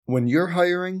When you're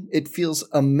hiring, it feels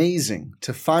amazing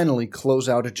to finally close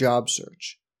out a job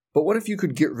search. But what if you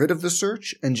could get rid of the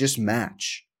search and just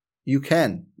match? You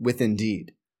can with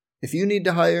Indeed. If you need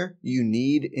to hire, you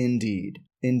need Indeed.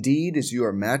 Indeed is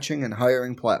your matching and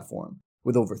hiring platform.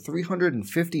 With over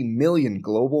 350 million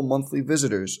global monthly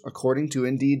visitors, according to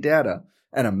Indeed data,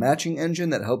 and a matching engine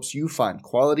that helps you find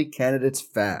quality candidates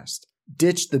fast.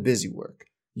 Ditch the busy work.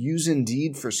 Use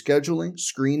Indeed for scheduling,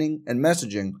 screening, and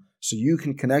messaging so you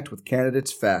can connect with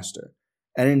candidates faster.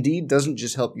 And Indeed doesn't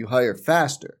just help you hire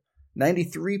faster.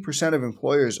 93% of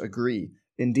employers agree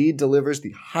Indeed delivers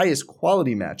the highest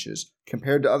quality matches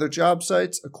compared to other job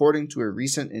sites, according to a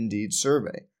recent Indeed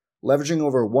survey. Leveraging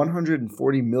over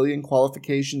 140 million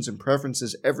qualifications and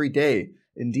preferences every day,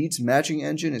 Indeed's matching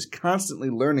engine is constantly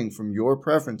learning from your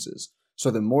preferences, so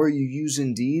the more you use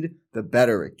Indeed, the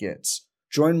better it gets.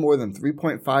 Join more than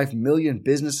 3.5 million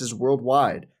businesses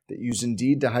worldwide that use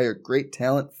Indeed to hire great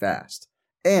talent fast.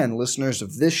 And listeners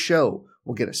of this show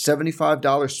will get a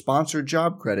 $75 sponsored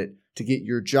job credit to get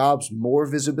your jobs more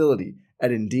visibility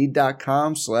at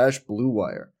Indeed.com/Blue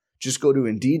Wire. Just go to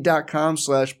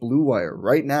Indeed.com/Blue Wire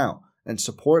right now and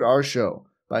support our show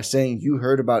by saying you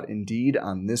heard about Indeed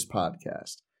on this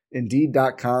podcast.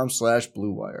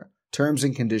 Indeed.com/Blue Wire. Terms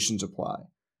and conditions apply.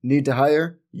 Need to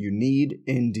hire? You need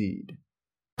Indeed.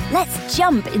 Let's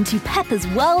jump into Peppa's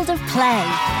world of play.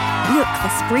 Look for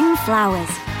spring flowers,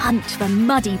 hunt for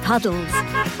muddy puddles,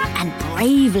 and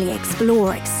bravely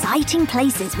explore exciting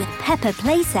places with Peppa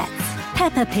playsets.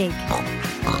 Peppa Pig.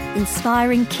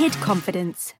 Inspiring kid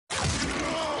confidence.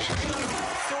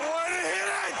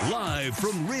 Live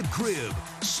from Rib Crib,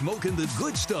 smoking the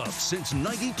good stuff since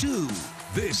 '92.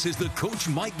 This is the Coach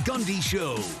Mike Gundy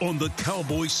Show on the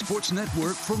Cowboy Sports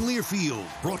Network from Learfield.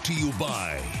 Brought to you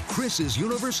by Chris's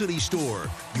University Store,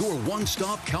 your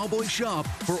one-stop cowboy shop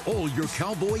for all your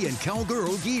cowboy and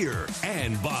cowgirl gear.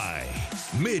 And by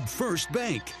MidFirst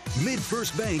Bank.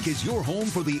 MidFirst Bank is your home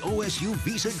for the OSU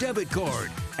Visa debit card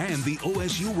and the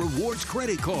OSU Rewards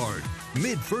credit card.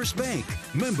 MidFirst Bank,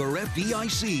 member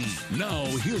FDIC. Now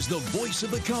here's the voice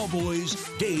of the Cowboys,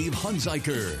 Dave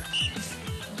Hunziker.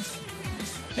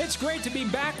 It's great to be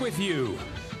back with you.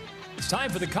 It's time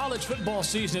for the college football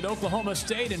season at Oklahoma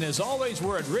State, and as always,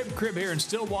 we're at Rib Crib here in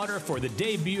Stillwater for the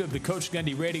debut of the Coach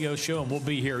Gundy Radio Show, and we'll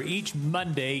be here each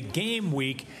Monday game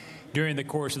week during the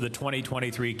course of the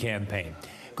 2023 campaign.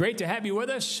 Great to have you with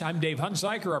us. I'm Dave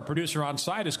Hunziker. Our producer on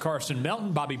site is Carson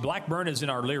Melton. Bobby Blackburn is in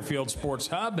our Learfield Sports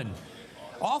Hub, and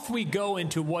off we go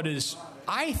into what is,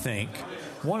 I think,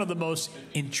 one of the most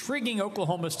intriguing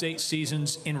Oklahoma State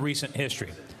seasons in recent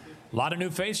history. A lot of new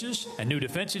faces, a new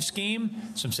defensive scheme,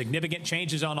 some significant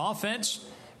changes on offense.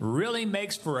 Really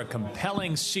makes for a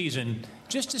compelling season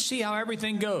just to see how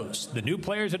everything goes. The new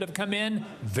players that have come in,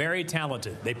 very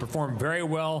talented. They performed very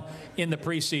well in the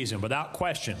preseason, without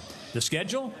question. The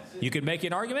schedule, you could make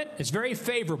an argument, it's very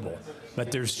favorable.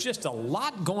 But there's just a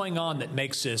lot going on that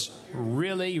makes this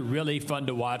really, really fun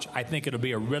to watch. I think it'll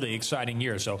be a really exciting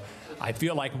year. So I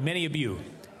feel like many of you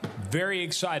very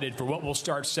excited for what will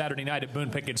start Saturday night at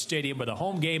Boone Pickett Stadium with a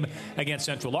home game against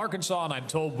Central Arkansas. And I'm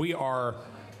told we are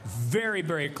very,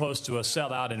 very close to a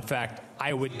sellout. In fact,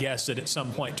 I would guess that at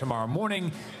some point tomorrow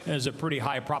morning, there's a pretty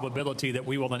high probability that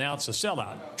we will announce a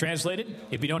sellout. Translated,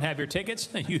 if you don't have your tickets,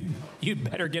 you'd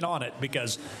better get on it,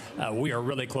 because we are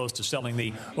really close to selling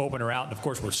the opener out. And, of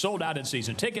course, we're sold out in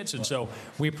season tickets, and so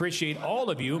we appreciate all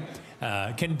of you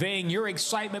conveying your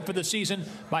excitement for the season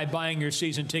by buying your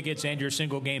season tickets and your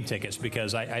single game tickets,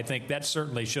 because I think that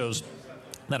certainly shows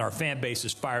that our fan base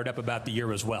is fired up about the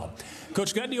year as well.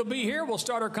 Coach Gundy will be here. We'll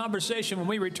start our conversation when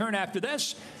we return after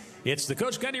this. It's the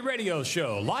Coach Gundy Radio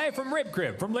Show, live from Rib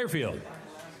Crib from Learfield.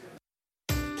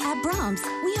 At Brahms,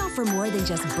 we offer more than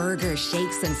just burgers,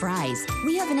 shakes, and fries.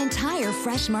 We have an entire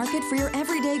fresh market for your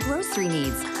everyday grocery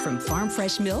needs, from farm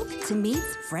fresh milk to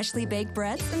meats, freshly baked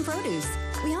breads, and produce.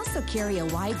 We also carry a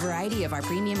wide variety of our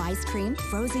premium ice cream,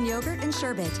 frozen yogurt, and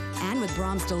sherbet. And with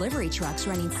Brahms delivery trucks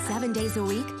running 7 days a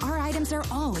week, our items are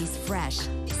always fresh.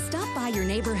 Stop by your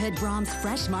neighborhood Brahms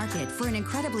Fresh Market for an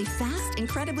incredibly fast,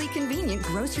 incredibly convenient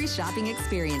grocery shopping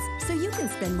experience, so you can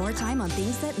spend more time on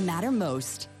things that matter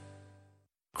most.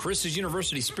 Chris's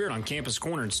University Spirit on Campus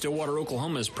Corner in Stillwater,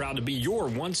 Oklahoma is proud to be your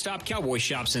one-stop Cowboy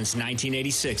shop since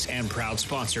 1986 and proud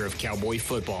sponsor of Cowboy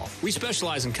football. We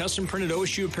specialize in custom-printed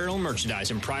OSU apparel and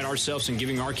merchandise and pride ourselves in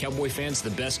giving our Cowboy fans the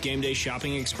best game day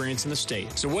shopping experience in the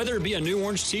state. So whether it be a new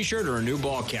orange t-shirt or a new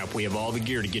ball cap, we have all the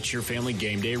gear to get your family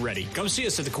game day ready. Come see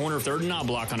us at the corner of 3rd and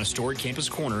Knobloch on historic Campus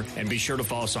Corner, and be sure to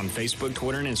follow us on Facebook,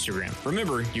 Twitter, and Instagram.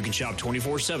 Remember, you can shop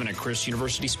 24/7 at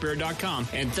chrisuniversityspirit.com,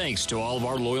 and thanks to all of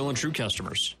our loyal and true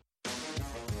customers.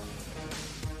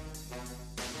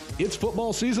 It's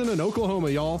football season in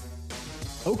Oklahoma, y'all.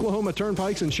 Oklahoma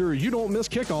Turnpikes ensure you don't miss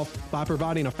kickoff by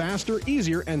providing a faster,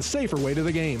 easier, and safer way to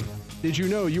the game. Did you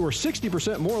know you are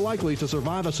 60% more likely to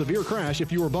survive a severe crash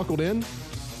if you were buckled in?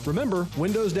 Remember,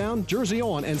 windows down, jersey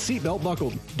on, and seatbelt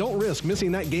buckled. Don't risk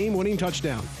missing that game-winning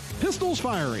touchdown. Pistols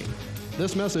firing.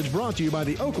 This message brought to you by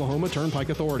the Oklahoma Turnpike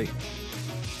Authority.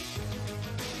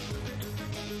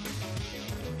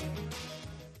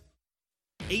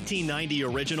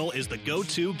 $18.90 Original is the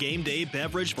go-to game day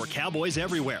beverage for Cowboys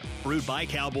everywhere. Brewed by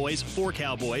Cowboys for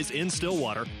Cowboys in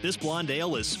Stillwater, this blonde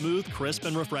ale is smooth, crisp,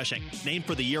 and refreshing. Named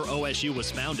for the year OSU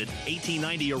was founded,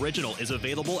 $18.90 Original is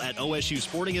available at OSU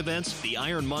sporting events, the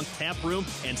Iron Monk Tap Room,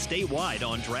 and statewide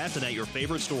on draft and at your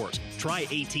favorite stores. Try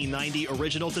 $18.90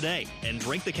 Original today and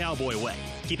drink the Cowboy way.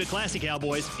 Keep it classy,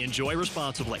 Cowboys. Enjoy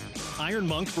responsibly. Iron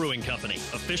Monk Brewing Company,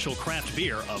 official craft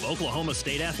beer of Oklahoma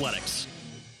State Athletics.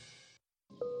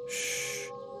 Shh.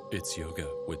 It's yoga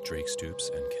with Drake Stoops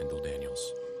and Kendall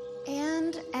Daniels.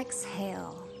 And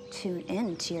exhale. Tune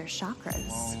in to your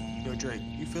chakras. Yo, Drake,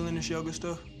 you feeling this yoga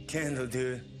stuff? Kendall,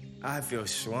 dude, I feel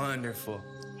wonderful.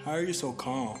 How are you so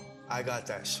calm? I got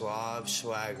that Schwab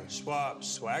swagger. Schwab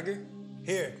swagger?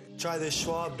 Here, try this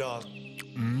Schwab dog.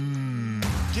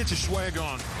 Get your swag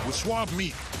on with Schwab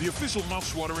Meat, the official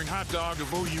mouth-watering hot dog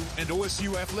of OU and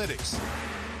OSU athletics.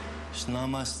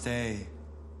 Namaste.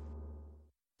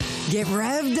 Get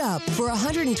revved up for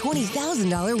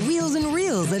 $120,000 Wheels and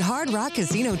Reels at Hard Rock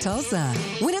Casino Tulsa.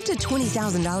 Win up to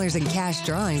 $20,000 in cash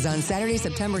drawings on Saturday,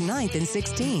 September 9th and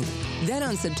 16th. Then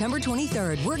on September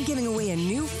 23rd, we're giving away a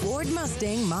new Ford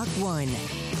Mustang Mach-1.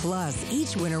 Plus,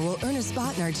 each winner will earn a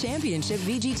spot in our championship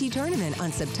VGT tournament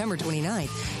on September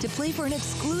 29th to play for an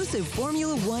exclusive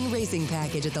Formula One racing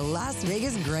package at the Las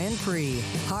Vegas Grand Prix.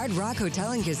 Hard Rock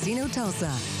Hotel and Casino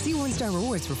Tulsa. See One Star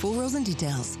Rewards for full rules and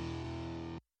details.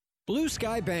 Blue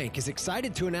Sky Bank is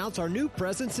excited to announce our new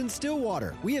presence in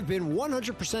Stillwater. We have been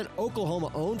 100%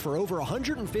 Oklahoma-owned for over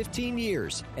 115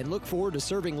 years and look forward to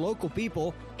serving local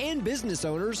people and business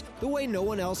owners the way no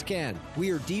one else can. We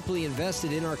are deeply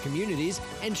invested in our communities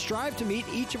and strive to meet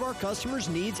each of our customers'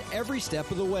 needs every step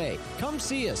of the way. Come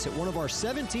see us at one of our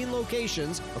 17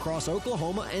 locations across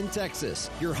Oklahoma and Texas.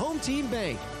 Your home team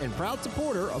bank and proud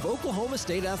supporter of Oklahoma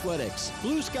State Athletics.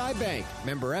 Blue Sky Bank,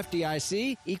 member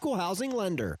FDIC, equal housing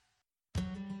lender.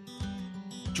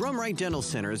 Drumright Dental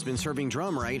Center has been serving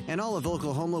Drumright and all of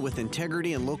Oklahoma with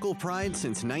integrity and local pride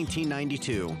since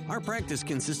 1992. Our practice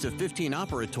consists of 15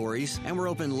 operatories, and we're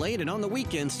open late and on the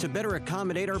weekends to better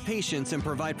accommodate our patients and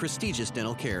provide prestigious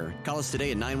dental care. Call us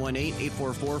today at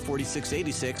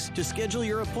 918-844-4686 to schedule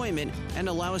your appointment and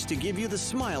allow us to give you the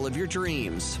smile of your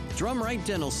dreams. Drumright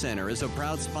Dental Center is a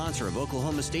proud sponsor of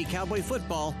Oklahoma State Cowboy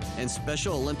football and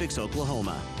Special Olympics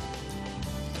Oklahoma.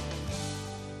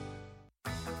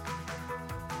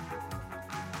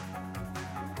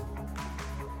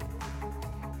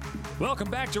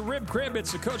 Welcome back to Rib Crib.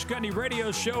 It's the Coach Gundy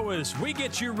radio show as we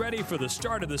get you ready for the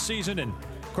start of the season. And,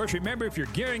 of course, remember, if you're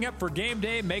gearing up for game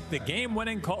day, make the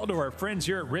game-winning call to our friends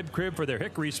here at Rib Crib for their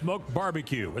Hickory Smoked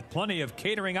Barbecue. With plenty of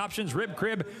catering options, Rib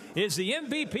Crib is the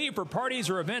MVP for parties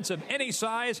or events of any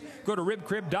size. Go to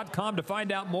ribcrib.com to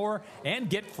find out more and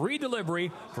get free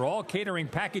delivery for all catering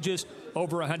packages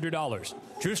over $100.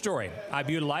 True story.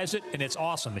 I've utilized it, and it's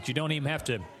awesome that you don't even have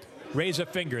to raise a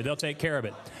finger. They'll take care of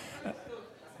it.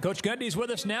 Coach Gundy's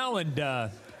with us now, and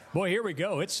boy, here we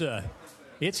go. It's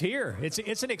here.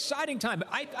 It's an exciting time.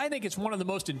 I think it's one of the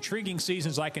most intriguing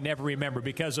seasons I can ever remember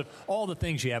because of all the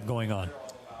things you have going on.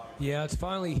 Yeah, it's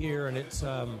finally here, and it's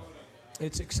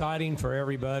exciting for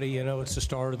everybody. You know, it's the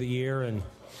start of the year, and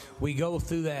we go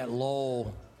through that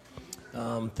lull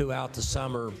throughout the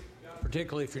summer,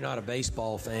 particularly if you're not a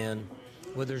baseball fan,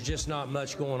 where there's just not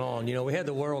much going on. You know, we had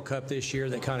the World Cup this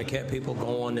year that kind of kept people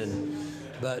going,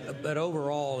 But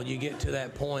overall, you get to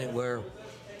that point where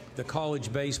the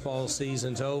college baseball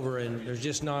season's over and there's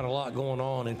just not a lot going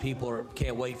on and people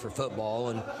can't wait for football.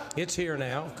 And it's here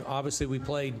now. Obviously,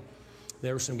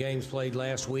 there were some games played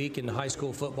last week and high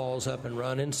school football is up and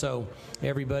running. So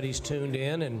everybody's tuned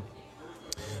in and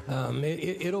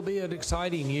it'll be an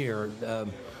exciting year.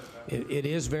 It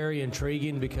is very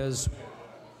intriguing because,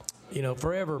 you know,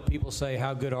 forever people say,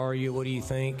 how good are you? What do you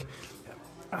think?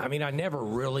 I mean, I never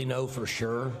really know for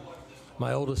sure.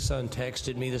 My oldest son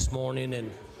texted me this morning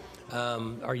and,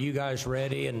 are you guys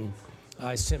ready? And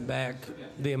I sent back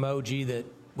the emoji that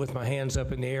with my hands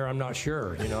up in the air, I'm not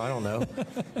sure, you know, I don't know.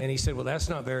 And he said, well, that's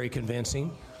not very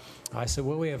convincing. I said,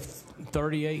 well, we have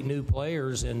 38 new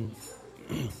players and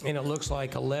it looks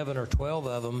like 11 or 12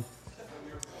 of them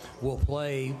will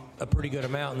play a pretty good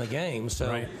amount in the game. So,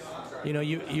 right. You know,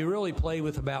 you really play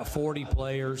with about 40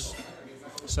 players.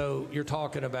 So you're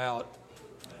talking about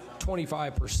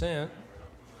 25%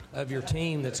 of your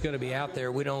team that's going to be out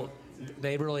there.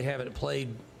 They really haven't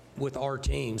played with our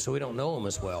team, so we don't know them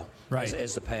as well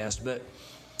as the past. But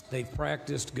they've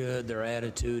practiced good. Their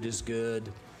attitude is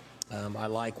good. I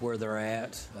like where they're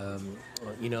at.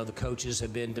 The coaches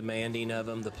have been demanding of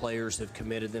them. The players have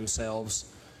committed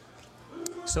themselves.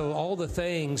 So all the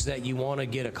things that you want to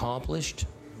get accomplished,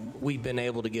 we've been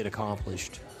able to get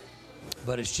accomplished.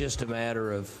 But it's just a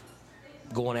matter of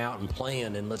going out and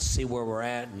playing, and let's see where we're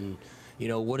at, and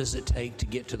what does it take to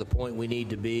get to the point we need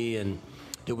to be, and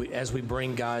as we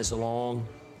bring guys along.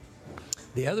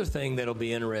 The other thing that'll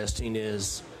be interesting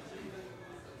is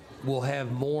we'll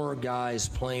have more guys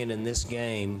playing in this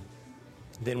game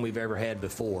than we've ever had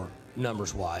before,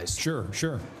 numbers-wise.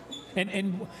 Sure.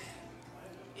 And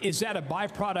is that a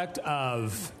byproduct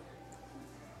of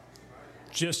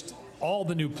just all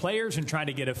the new players and trying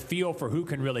to get a feel for who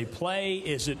can really play?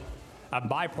 Is it a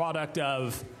byproduct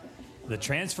of the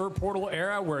transfer portal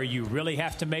era where you really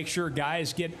have to make sure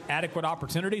guys get adequate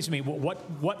opportunities? I mean,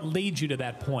 what leads you to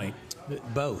that point?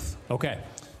 Both. Okay.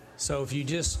 So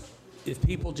if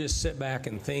people just sit back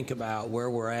and think about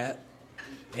where we're at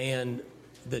and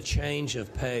the change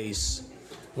of pace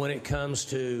when it comes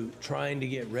to trying to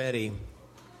get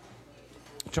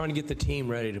the team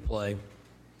ready to play.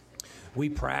 We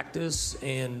practice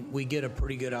and we get a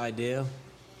pretty good idea,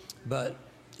 but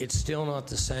it's still not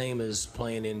the same as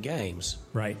playing in games.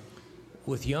 Right.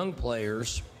 With young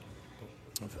players,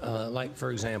 like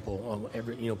for example,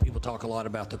 people talk a lot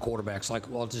about the quarterbacks. Like,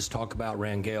 I'll just talk about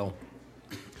Rangel.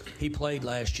 He played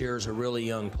last year as a really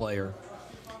young player,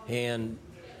 and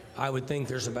I would think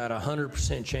there's about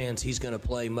 100% chance he's going to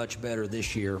play much better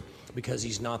this year because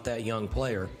he's not that young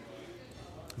player.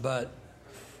 But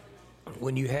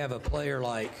when you have a player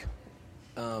like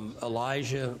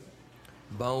Elijah,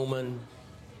 Bowman,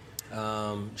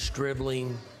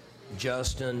 Stribling,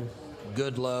 Justin,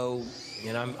 Goodlow,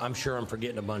 and I'm sure I'm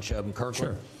forgetting a bunch of them,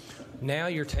 Kirkland. Sure. Now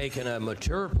you're taking a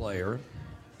mature player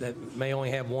that may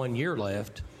only have 1 year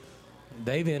left.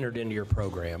 They've entered into your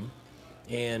program,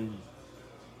 and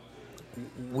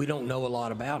we don't know a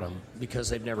lot about them because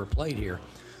they've never played here.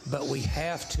 But we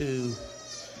have to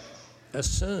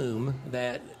assume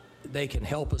that they can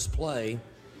help us play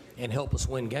and help us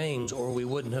win games, or we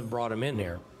wouldn't have brought them in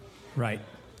there. Right.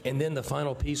 And then the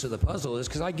final piece of the puzzle is,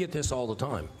 because I get this all the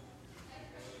time,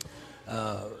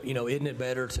 isn't it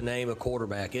better to name a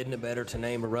quarterback? Isn't it better to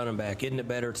name a running back? Isn't it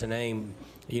better to name,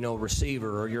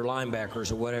 receiver or your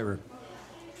linebackers or whatever?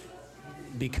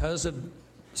 Because of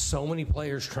so many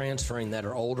players transferring that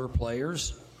are older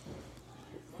players,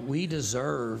 they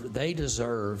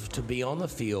deserve to be on the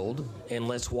field, and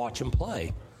let's watch them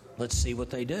play. Let's see what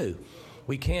they do.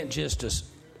 We can't just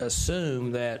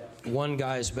assume that one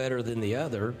guy's better than the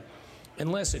other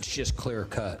unless it's just clear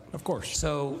cut. Of course.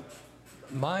 So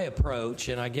my approach,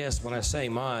 and I guess when I say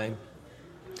mine,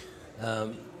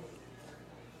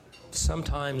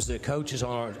 sometimes the coaches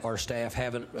on our staff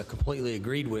haven't completely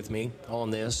agreed with me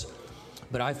on this,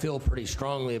 but I feel pretty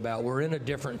strongly about we're in a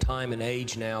different time and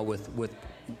age now with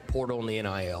portal and the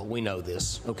NIL. We know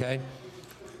this, okay?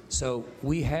 So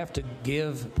we have to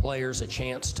give players a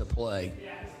chance to play.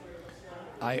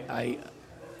 I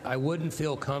wouldn't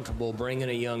feel comfortable bringing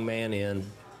a young man in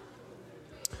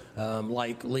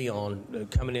like Leon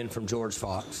coming in from George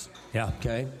Fox. Yeah.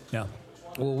 Okay? Yeah.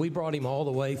 Well, we brought him all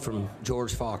the way from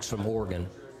George Fox from Oregon.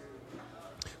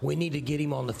 We need to get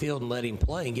him on the field and let him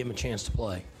play and give him a chance to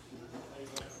play.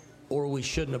 Or we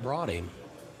shouldn't have brought him.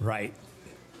 Right.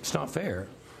 It's not fair.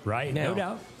 Right, now,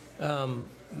 no doubt.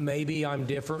 Maybe I'm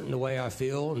different in the way I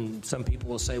feel, and some people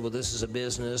will say, well, this is a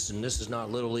business and this is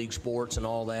not Little League sports and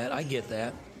all that. I get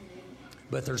that.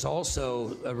 But there's also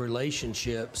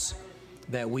relationships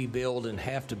that we build and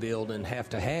have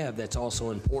to have that's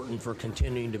also important for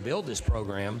continuing to build this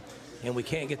program. And we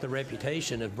can't get the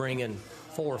reputation of bringing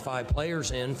 4 or 5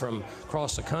 players in from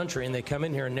across the country and they come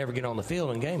in here and never get on the field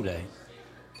on game day.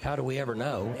 How do we ever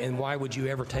know? And why would you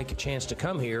ever take a chance to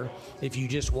come here if you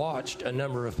just watched a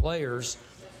number of players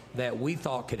that we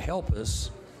thought could help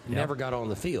us never got on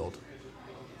the field?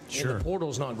 Sure. And the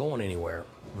portal's not going anywhere.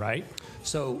 Right.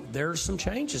 So there's some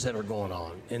changes that are going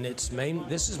on, and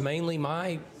this is mainly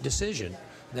my decision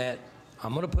that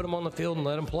I'm going to put them on the field and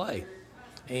let them play.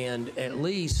 And at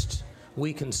least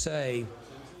we can say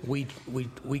we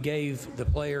gave the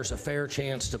players a fair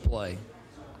chance to play.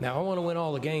 Now, I want to win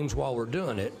all the games while we're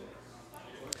doing it,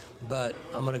 but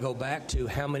I'm going to go back to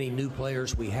how many new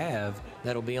players we have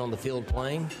that'll be on the field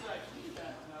playing.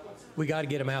 We got to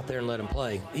get them out there and let them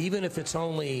play. Even if it's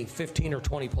only 15 or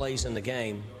 20 plays in the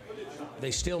game,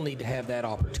 they still need to have that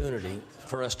opportunity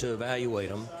for us to evaluate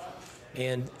them.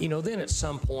 And, then at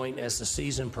some point as the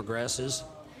season progresses,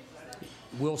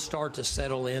 we'll start to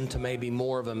settle into maybe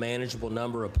more of a manageable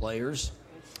number of players.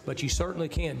 But you certainly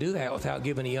can't do that without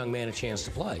giving a young man a chance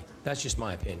to play. That's just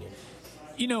my opinion.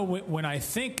 When I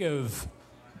think of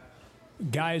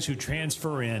guys who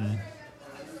transfer in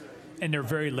and they're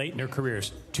very late in their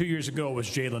careers, 2 years ago it was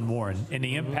Jaylen Warren, and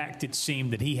the impact it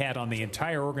seemed that he had on the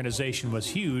entire organization was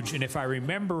huge. And if I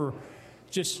remember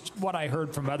just what I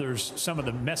heard from others, some of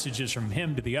the messages from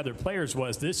him to the other players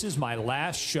was, this is my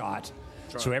last shot,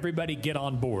 so everybody get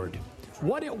on board.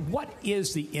 What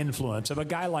is the influence of a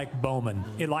guy like Bowman,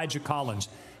 Elijah Collins,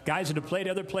 guys that have played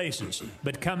other places,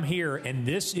 but come here and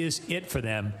this is it for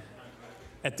them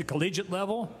at the collegiate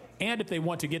level? And if they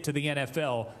want to get to the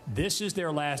NFL, this is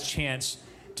their last chance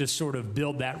to sort of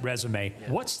build that resume.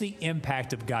 Yeah. What's the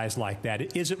impact of guys like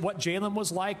that? Is it what Jaylen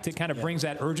was like that kind of brings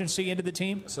that urgency into the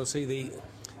team? So see,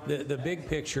 the big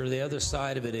picture, the other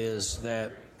side of it is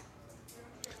that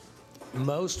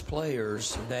most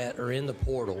players that are in the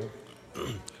portal,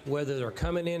 whether they're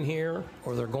coming in here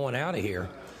or they're going out of here,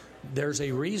 there's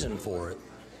a reason for it.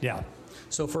 Yeah.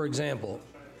 So, for example,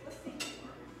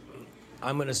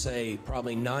 I'm going to say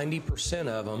probably 90%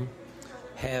 of them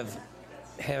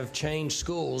have changed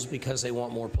schools because they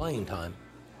want more playing time.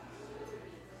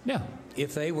 Yeah.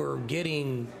 If they were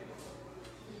getting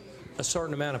a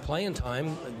certain amount of playing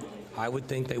time, I would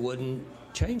think they wouldn't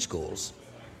change schools.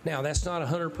 Now, that's not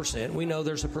 100%. We know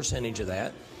there's a percentage of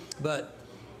that. But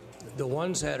the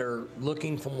ones that are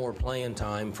looking for more playing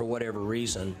time for whatever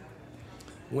reason,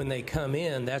 when they come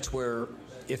in, that's where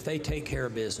if they take care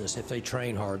of business, if they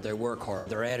train hard, they work hard,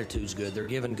 their attitude's good, they're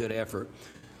giving good effort.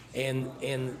 And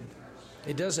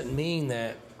it doesn't mean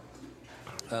that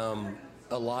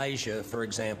Elijah, for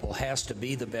example, has to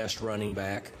be the best running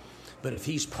back. But if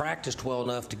he's practiced well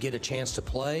enough to get a chance to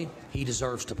play, he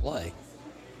deserves to play.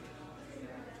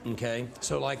 Okay?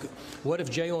 So, like, what if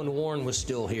Jaylen Warren was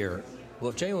still here? Well,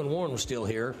 if Jaylen Warren was still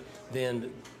here,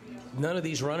 then none of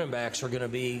these running backs are going to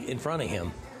be in front of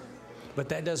him. But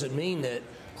that doesn't mean that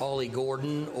Ollie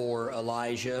Gordon or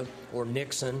Elijah or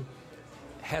Nixon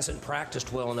hasn't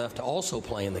practiced well enough to also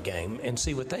play in the game and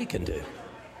see what they can do.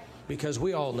 Because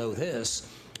we all know this.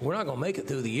 We're not going to make it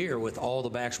through the year with all the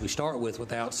backs we start with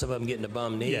without some of them getting a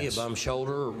bum knee, a bum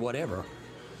shoulder, or whatever.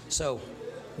 So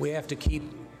we have to keep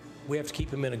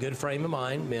them in a good frame of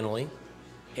mind mentally,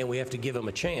 and we have to give them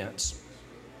a chance.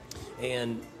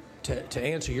 And to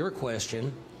answer your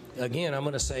question, again, I'm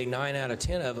going to say 9 out of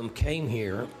 10 of them came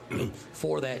here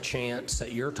for that chance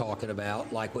that you're talking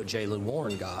about, like what Jaylen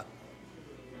Warren got.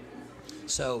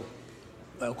 So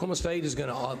Oklahoma State is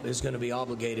going to be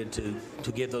obligated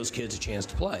to give those kids a chance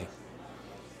to play.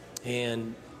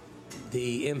 And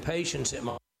the impatience it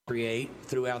might create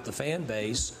throughout the fan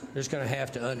base, they're going to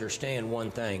have to understand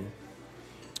one thing.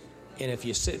 And if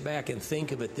you sit back and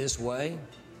think of it this way,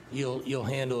 you'll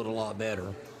handle it a lot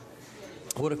better.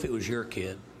 What if it was your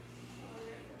kid?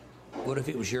 What if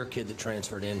it was your kid that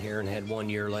transferred in here and had 1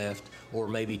 year left, or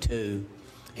maybe 2,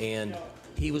 and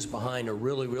he was behind a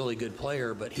really, really good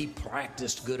player, but he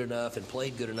practiced good enough and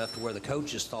played good enough to where the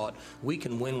coaches thought, we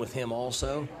can win with him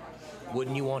also?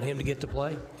 Wouldn't you want him to get to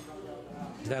play?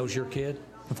 If that was your kid?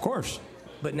 Of course.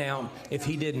 But now, if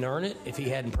he didn't earn it, if he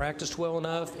hadn't practiced well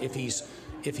enough, if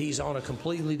he's on a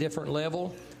completely different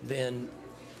level, then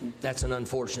that's an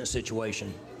unfortunate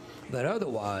situation. But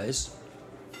otherwise,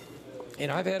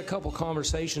 and I've had a couple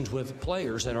conversations with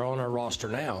players that are on our roster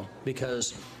now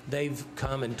because they've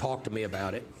come and talked to me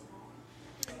about it.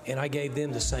 And I gave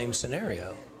them the same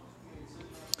scenario.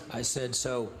 I said,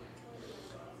 so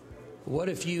what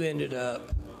if you ended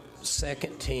up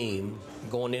second team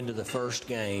going into the first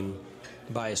game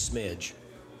by a smidge?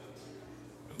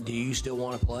 Do you still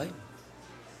want to play?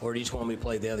 Or do you just want me to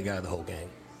play the other guy the whole game?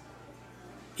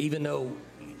 Even though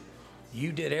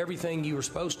you did everything you were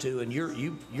supposed to, and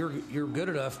you're good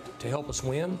enough to help us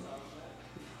win,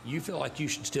 you feel like you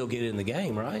should still get in the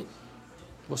game, right?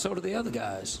 Well, so do the other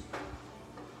guys.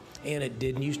 And it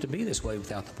didn't used to be this way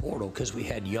without the portal because we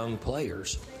had young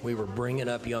players. We were bringing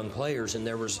up young players, and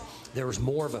there was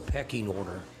more of a pecking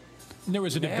order. And there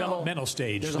was a developmental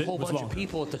stage. There's a whole bunch of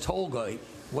people at the toll gate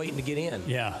waiting to get in.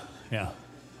 Yeah.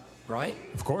 Right?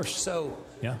 Of course. So,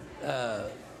 yeah.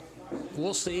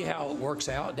 We'll see how it works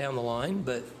out down the line,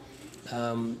 but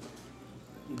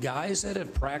guys that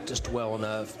have practiced well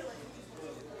enough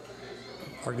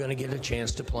are going to get a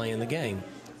chance to play in the game.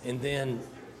 And then,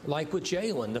 like with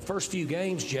Jaylen, the first few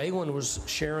games, Jaylen was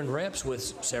sharing reps with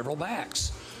several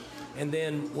backs. And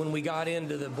then when we got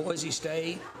into the Boise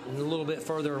State and a little bit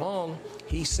further along,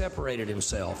 he separated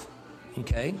himself.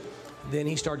 Okay? Then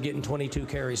he started getting 22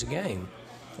 carries a game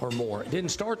or more. It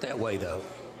didn't start that way, though.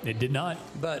 It did not.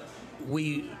 But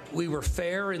we were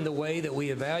fair in the way that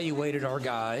we evaluated our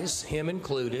guys, him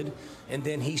included, and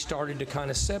then he started to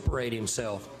kind of separate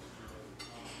himself.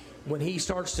 When he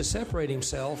starts to separate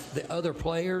himself, the other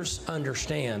players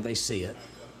understand. They see it,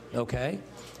 okay?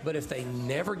 But if they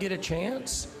never get a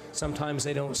chance, sometimes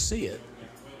they don't see it.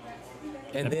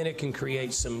 And then it can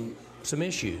create some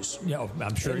issues. Yeah,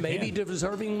 I'm sure and it maybe can.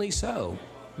 deservingly so.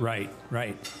 Right.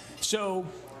 So,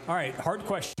 all right, hard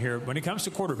question here. When it comes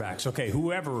to quarterbacks, okay,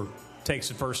 whoever takes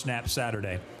the first snap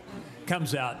Saturday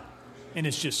comes out and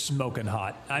it's just smoking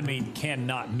hot. I mean,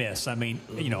 cannot miss. I mean,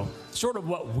 sort of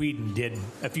what Whedon did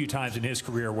a few times in his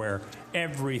career where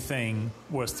everything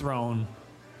was thrown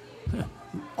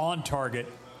on target,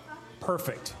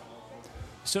 perfect.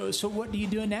 So what do you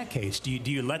do in that case? Do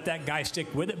you let that guy stick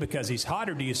with it because he's hot,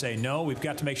 or do you say, no, we've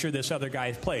got to make sure this other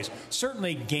guy plays?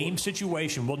 Certainly game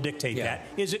situation will dictate that.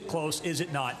 Is it close? Is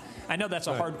it not? I know that's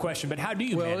a hard question, but how do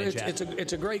you manage that?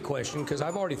 It's a great question because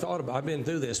I've already thought about it. I've been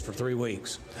through this for 3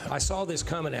 weeks. I saw this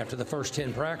coming after the first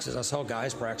 10 practices. I saw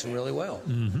guys practicing really well.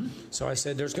 Mm-hmm. So I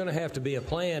said, there's going to have to be a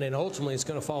plan, and ultimately it's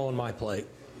going to fall on my plate.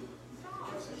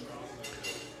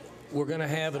 We're going to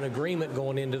have an agreement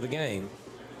going into the game.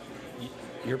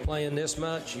 You're playing this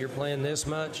much, you're playing this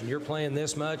much, and you're playing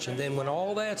this much, and then when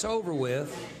all that's over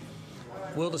with,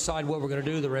 we'll decide what we're going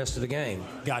to do the rest of the game.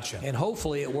 Gotcha. And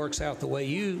hopefully it works out the way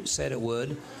you said it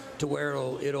would, to where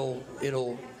it'll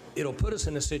put us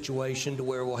in a situation to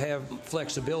where we'll have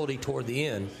flexibility toward the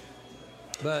end.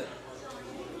 But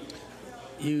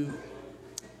you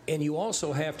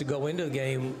also have to go into the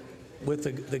game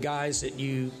with the guys that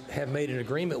you have made an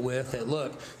agreement with that,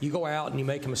 look, you go out and you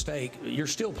make a mistake, you're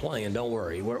still playing, don't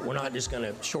worry. We're not just going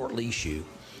to short leash you,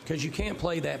 because you can't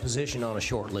play that position on a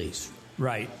short leash.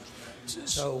 Right.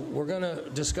 So we're going to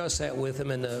discuss that with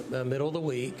him in the middle of the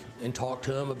week and talk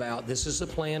to him about this is the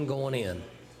plan going in.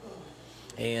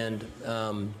 And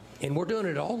we're doing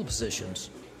it at all the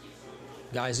positions.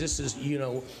 Guys, this is,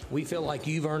 we feel like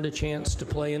you've earned a chance to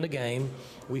play in the game.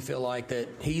 We feel like that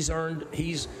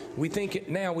we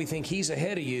think he's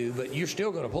ahead of you, but you're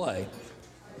still going to play.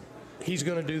 He's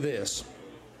going to do this,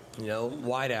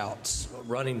 wideouts,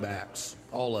 running backs,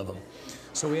 all of them.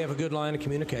 So we have a good line of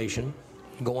communication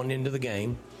going into the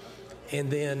game.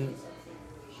 And then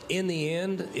in the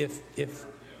end, if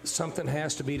something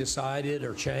has to be decided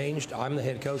or changed, I'm the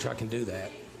head coach, I can do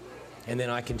that. And then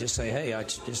I can just say, hey,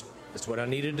 that's what I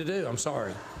needed to do. I'm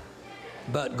sorry.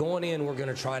 But going in, we're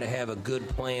going to try to have a good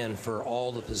plan for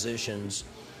all the positions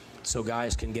so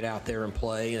guys can get out there and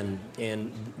play, and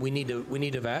we need to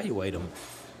evaluate them.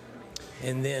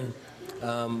 And then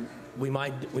we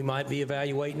might be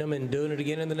evaluating them and doing it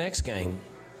again in the next game.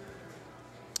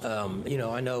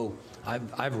 I know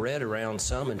I've read around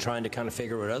some and trying to kind of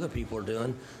figure what other people are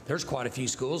doing. There's quite a few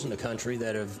schools in the country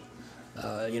that have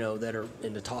that are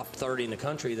in the top 30 in the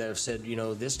country that have said,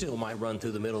 this still might run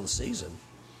through the middle of the season.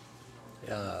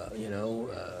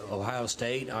 Ohio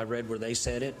State, I read where they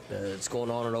said it. It's going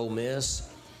on at Ole Miss.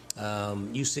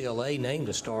 UCLA named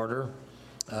a starter,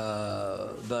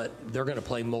 but they're going to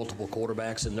play multiple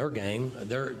quarterbacks in their game.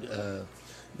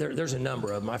 There's a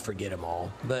number of them. I forget them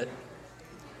all. But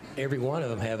every one of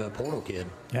them have a portal kid.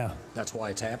 Yeah. That's why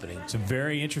it's happening. It's a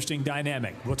very interesting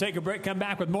dynamic. We'll take a break, come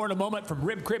back with more in a moment from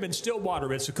Rib Crib in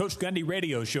Stillwater. It's the Coach Gundy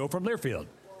Radio Show from Learfield.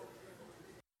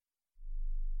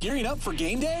 Gearing up for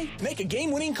game day? Make a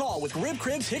game-winning call with Rib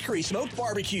Crib's Hickory Smoked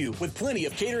Barbecue. With plenty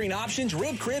of catering options,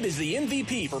 Rib Crib is the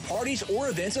MVP for parties or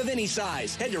events of any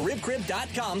size. Head to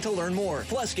ribcrib.com to learn more.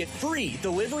 Plus, get free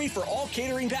delivery for all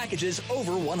catering packages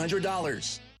over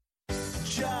 $100.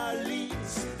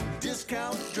 Charlie's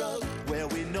Discount Drug, where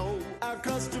we know our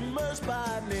customers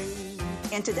by name.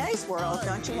 In today's world,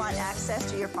 don't you want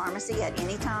access to your pharmacy at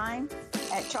any time?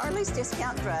 At Charlie's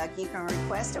Discount Drug, you can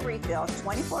request a refill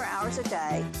 24 hours a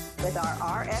day with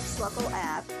our RX Local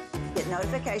app, get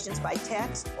notifications by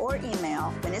text or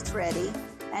email when it's ready,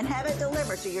 and have it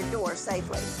delivered to your door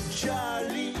safely.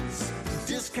 Charlie's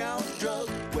Discount Drug,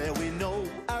 where we know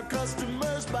our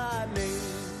customers by name.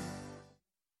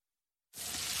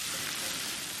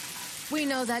 We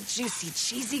know that juicy,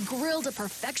 cheesy, grilled to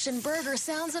perfection burger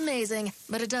sounds amazing,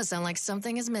 but it does sound like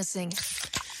something is missing.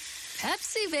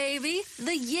 Pepsi, baby.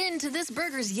 The yin to this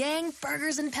burger's yang.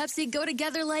 Burgers and Pepsi go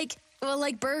together like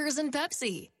burgers and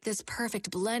Pepsi. This perfect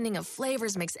blending of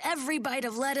flavors makes every bite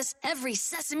of lettuce, every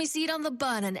sesame seed on the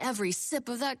bun, and every sip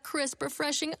of that crisp,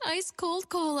 refreshing, ice-cold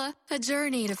cola a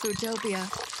journey to Foodtopia.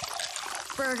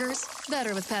 Burgers,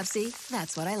 better with Pepsi.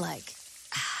 That's what I like.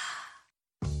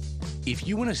 If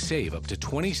you want to save up to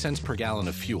 20 cents per gallon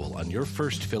of fuel on your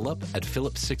first fill-up at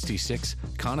Phillips 66,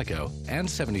 Conoco, and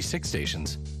 76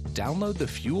 stations, download the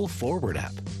Fuel Forward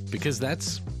app, because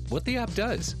that's what the app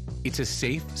does. It's a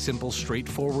safe, simple,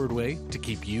 straightforward way to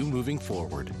keep you moving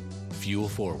forward. Fuel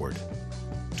Forward.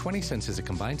 20 cents is a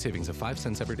combined savings of 5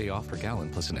 cents every day off per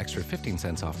gallon, plus an extra 15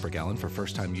 cents off per gallon for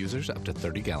first-time users up to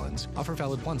 30 gallons. Offer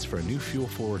valid once for a new Fuel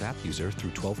Forward app user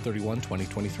through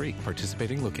 12/31/2023.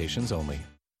 Participating locations only.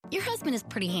 Your husband is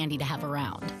pretty handy to have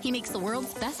around. He makes the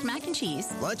world's best mac and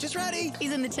cheese. Lunch is ready.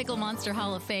 He's in the Tickle Monster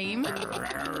Hall of Fame.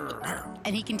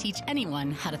 And he can teach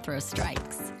anyone how to throw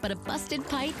strikes. But a busted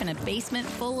pipe in a basement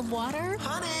full of water?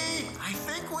 Honey, I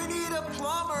think we need a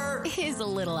plumber. Is a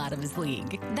little out of his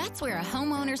league. That's where a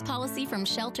homeowner's policy from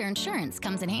Shelter Insurance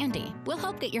comes in handy. We'll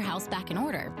help get your house back in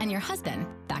order and your husband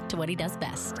back to what he does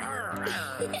best.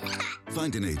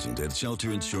 Find an agent at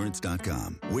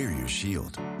shelterinsurance.com. We're your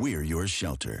shield. We're your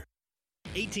shelter.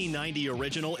 1890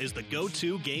 Original is the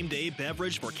go-to game day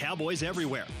beverage for cowboys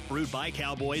everywhere. Brewed by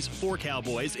cowboys for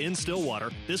cowboys in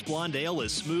Stillwater, this blonde ale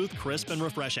is smooth, crisp, and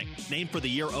refreshing. Named for the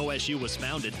year OSU was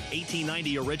founded,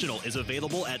 1890 Original is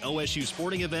available at OSU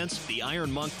sporting events, the Iron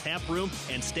Monk Tap Room,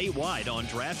 and statewide on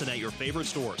draft and at your favorite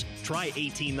stores. Try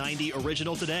 1890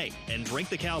 Original today and drink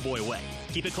the cowboy way.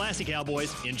 Keep it classy,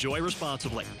 cowboys. Enjoy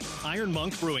responsibly. Iron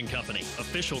Monk Brewing Company,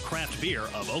 official craft beer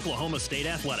of Oklahoma State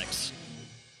Athletics.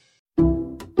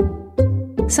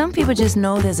 Some people just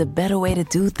know there's a better way to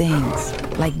do things,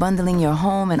 like bundling your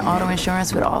home and auto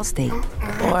insurance with Allstate,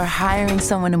 or hiring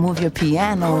someone to move your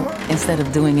piano instead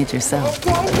of doing it yourself.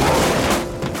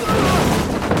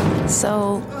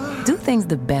 So, do things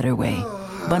the better way.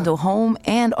 Bundle home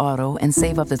and auto and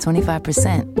save up to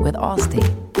 25% with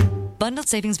Allstate. Bundled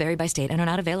savings vary by state and are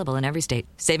not available in every state.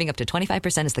 Saving up to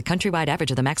 25% is the countrywide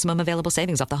average of the maximum available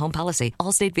savings off the home policy.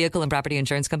 Allstate Vehicle and Property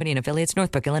Insurance Company and affiliates,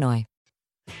 Northbrook, Illinois.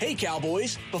 Hey,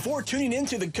 Cowboys. Before tuning in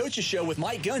to the Coaches Show with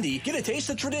Mike Gundy, get a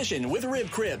taste of tradition with Rib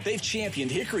Crib. They've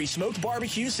championed hickory smoked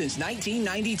barbecue since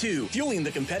 1992, fueling the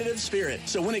competitive spirit.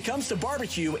 So when it comes to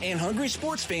barbecue and hungry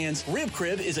sports fans, Rib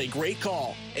Crib is a great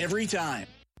call every time.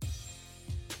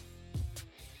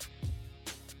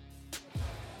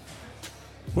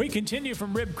 We continue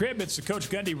from Rib Crib. It's the Coach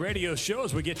Gundy radio show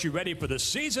as we get you ready for the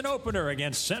season opener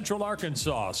against Central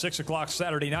Arkansas. 6 o'clock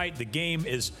Saturday night. The game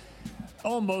is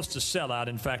almost a sellout.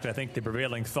 In fact, I think the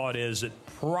prevailing thought is that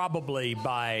probably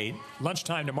by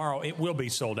lunchtime tomorrow it will be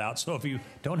sold out. So if you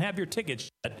don't have your tickets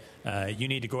yet, you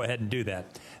need to go ahead and do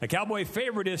that. A Cowboy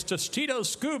favorite is Tostitos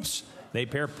Scoops. They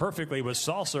pair perfectly with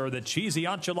salsa or the cheesy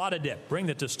enchilada dip. Bring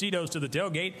the Tostitos to the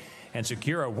tailgate and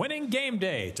secure a winning game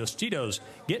day. Tostitos,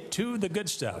 get to the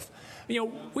good stuff. You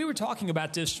know, we were talking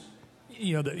about this,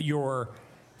 your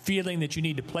feeling that you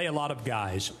need to play a lot of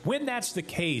guys. When that's the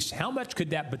case, how much could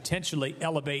that potentially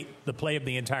elevate the play of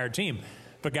the entire team?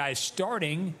 If a guy's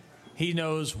starting, he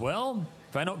knows, well,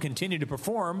 if I don't continue to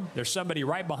perform, there's somebody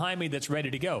right behind me that's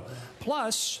ready to go.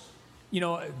 Plus, you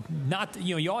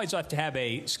always have to have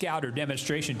a scout or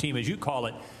demonstration team, as you call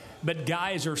it, but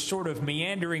guys are sort of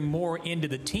meandering more into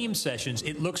the team sessions,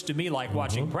 it looks to me like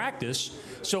watching practice,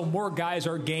 so more guys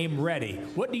are game ready.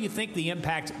 What do you think the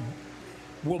impact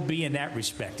will be in that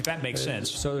respect, if that makes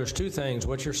sense? So there's two things.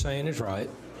 What you're saying is right,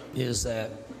 is that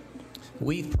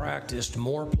we've practiced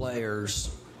more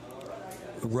players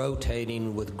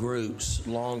rotating with groups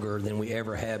longer than we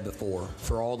ever had before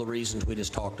for all the reasons we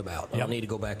just talked about. I don't need to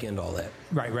go back into all that.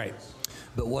 Right.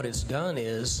 But what it's done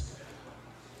is,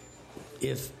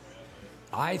 if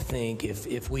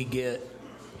we get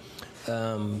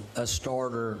a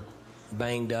starter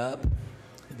banged up,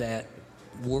 that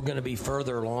we're going to be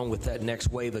further along with that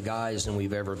next wave of guys than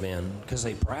we've ever been because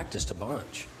they practiced a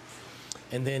bunch.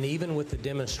 And then even with the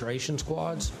demonstration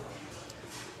squads,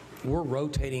 we're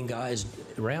rotating guys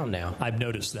around now. I've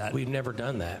noticed that. We've never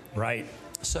done that. Right.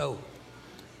 So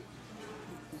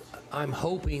I'm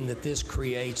hoping that this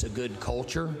creates a good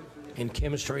culture and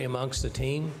chemistry amongst the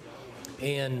team.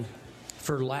 And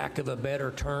for lack of a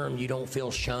better term, you don't feel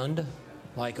shunned.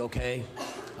 Like, okay,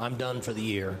 I'm done for the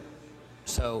year.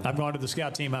 So I've gone to the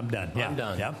scout team. I'm done. I'm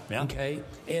done. Yeah. Okay.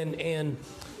 And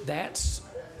that's,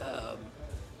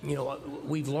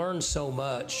 we've learned so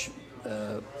much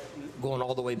going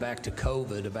all the way back to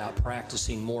COVID about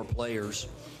practicing more players,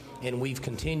 and we've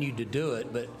continued to do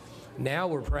it, but now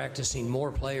we're practicing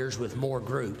more players with more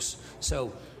groups.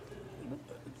 So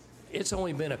it's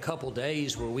only been a couple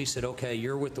days where we said, okay,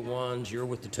 you're with the ones, you're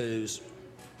with the twos,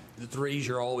 the threes,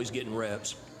 you're always getting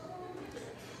reps.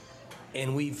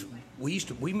 And we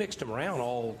mixed them around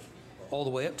all the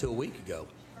way up to a week ago,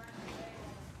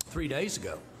 3 days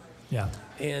ago. Yeah.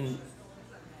 And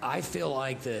I feel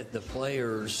like that the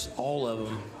players, all of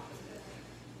them,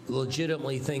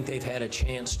 legitimately think they've had a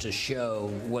chance to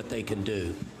show what they can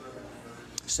do.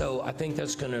 So I think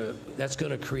that's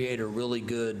gonna create a really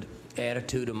good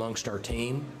attitude amongst our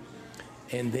team.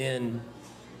 And then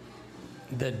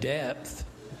the depth,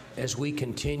 as we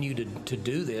continue to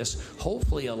do this,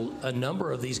 hopefully a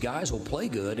number of these guys will play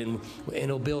good and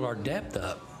it'll build our depth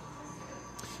up.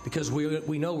 Because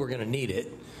we know we're going to need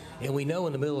it. And we know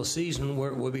in the middle of the season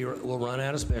we'll run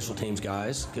out of special teams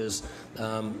guys because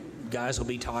guys will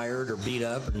be tired or beat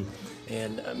up.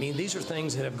 And I mean, these are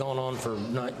things that have gone on for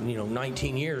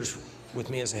 19 years with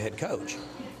me as a head coach.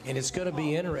 And it's going to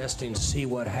be interesting to see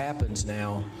what happens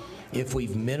now if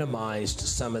we've minimized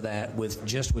some of that with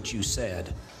just what you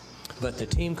said. But the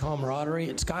team camaraderie,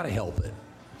 it's got to help it.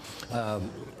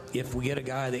 If we get a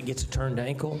guy that gets a turned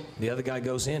ankle, the other guy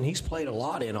goes in. He's played a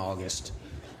lot in August.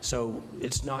 So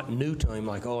it's not new to him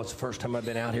like, it's the first time I've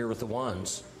been out here with the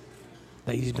ones.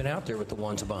 He's been out there with the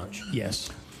ones a bunch. Yes.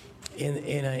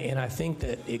 And I think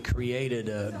that it created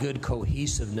a good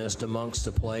cohesiveness amongst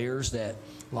the players that,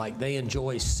 like, they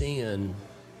enjoy seeing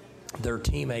their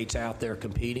teammates out there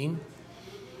competing.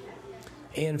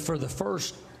 And for the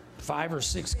first 5 or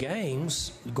 6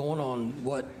 games, going on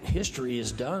what history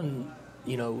has done,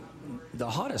 the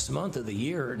hottest month of the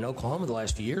year in Oklahoma the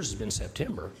last few years has been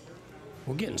September.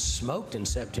 We're getting smoked in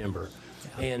September.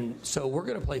 And so we're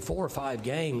going to play 4 or 5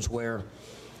 games where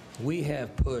we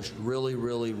have pushed really,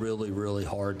 really, really, really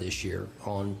hard this year.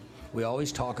 We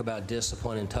always talk about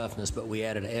discipline and toughness, but we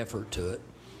added effort to it.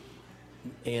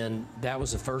 And that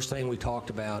was the first thing we talked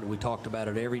about. We talked about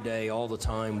it every day, all the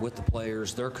time, with the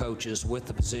players, their coaches, with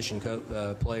the position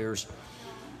players.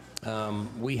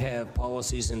 We have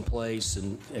policies in place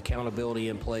and accountability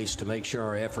in place to make sure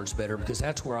our effort's better, because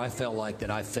that's where I felt like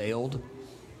that I failed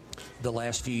the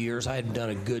last few years. I hadn't done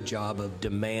a good job of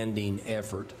demanding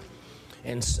effort.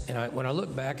 And when I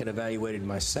look back and evaluated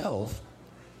myself,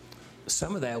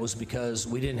 some of that was because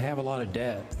we didn't have a lot of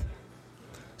depth.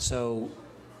 So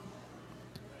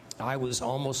I was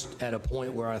almost at a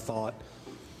point where I thought,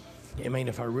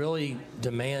 if I really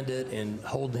demand it and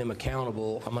hold him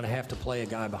accountable, I'm going to have to play a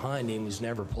guy behind him who's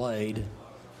never played.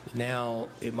 Now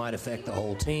it might affect the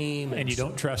whole team. And you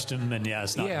don't trust him, and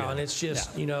it's not good. And it's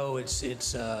just,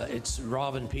 it's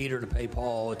robbing Peter to pay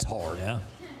Paul. It's hard. Yeah.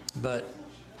 But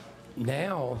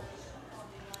now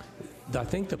I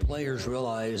think the players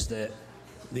realize that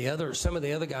some of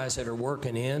the other guys that are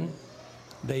working in,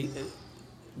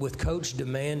 with coach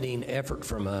demanding effort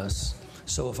from us.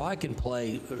 So if I can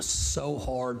play so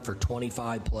hard for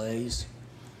 25 plays,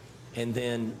 and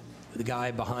then the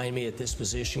guy behind me at this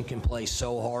position can play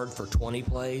so hard for 20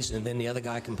 plays, and then the other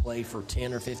guy can play for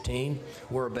 10 or 15,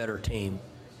 we're a better team.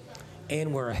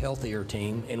 And we're a healthier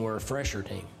team, and we're a fresher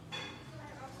team.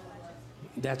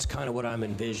 That's kind of what I'm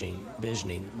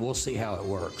envisioning. We'll see how it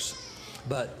works.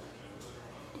 But,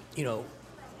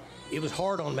 it was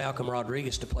hard on Malcolm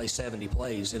Rodriguez to play 70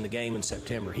 plays in the game in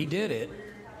September. He did it,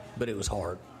 but it was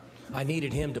hard. I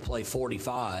needed him to play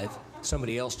 45,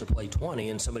 somebody else to play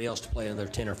 20, and somebody else to play another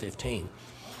 10 or 15.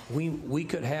 We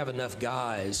could have enough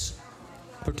guys,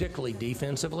 particularly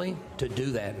defensively, to do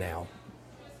that now,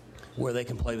 where they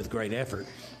can play with great effort.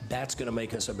 That's going to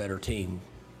make us a better team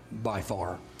by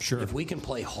far. Sure. If we can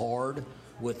play hard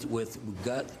with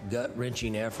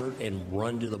gut-wrenching effort and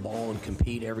run to the ball and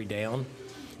compete every down.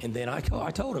 And then I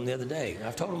told him the other day,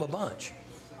 I've told him a bunch,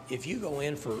 if you go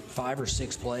in for 5 or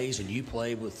 6 plays and you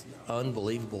play with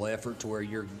unbelievable effort to where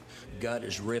your gut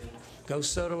is ripped, go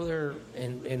sit over there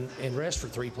and rest for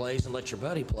 3 plays and let your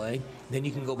buddy play, then you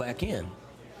can go back in.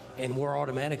 And we're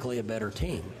automatically a better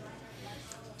team.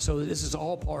 So this is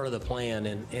all part of the plan,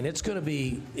 and it's going to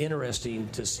be interesting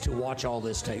to watch all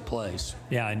this take place.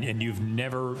 Yeah, and you've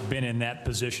never been in that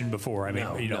position before.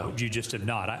 No. You just have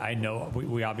not. I know,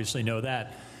 we obviously know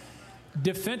that.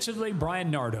 Defensively,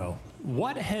 Brian Nardo,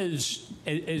 what as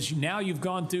now you've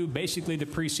gone through basically the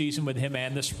preseason with him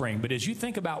and the spring, but as you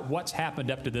think about what's happened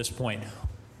up to this point,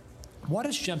 what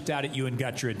has jumped out at you and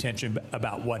got your attention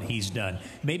about what he's done?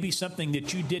 Maybe something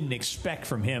that you didn't expect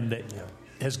from him that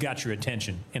has got your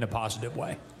attention in a positive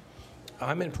way.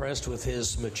 I'm impressed with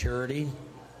his maturity,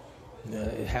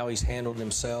 how he's handled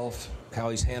himself, how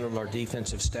he's handled our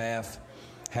defensive staff,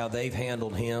 how they've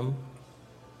handled him.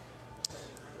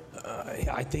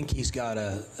 I think he's got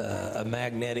a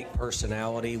magnetic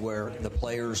personality where the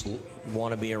players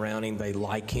want to be around him. They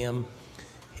like him.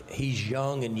 He's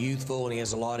young and youthful, and he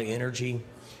has a lot of energy,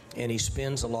 and he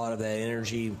spends a lot of that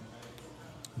energy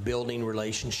building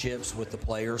relationships with the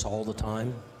players all the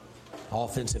time,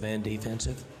 offensive and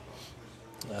defensive.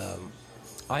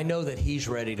 I know that he's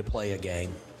ready to play a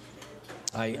game.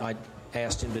 I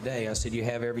asked him today, I said, you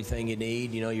have everything you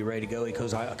need? You know, you ready to go? He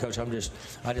goes, Coach, I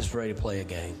just ready to play a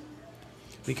game.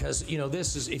 Because, you know,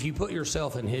 this is, if you put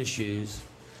yourself in his shoes,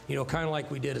 you know, kind of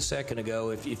like we did a second ago,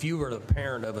 if you were the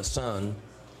parent of a son,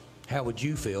 how would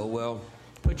you feel? Well,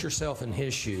 put yourself in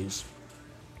his shoes.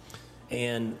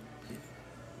 And,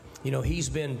 you know, he's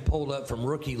been pulled up from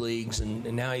rookie leagues, and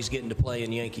now he's getting to play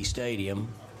in Yankee Stadium.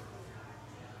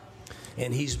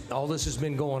 And all this has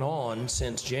been going on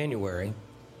since January,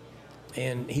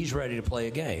 and he's ready to play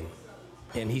a game.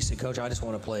 And he said, Coach, I just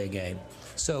want to play a game.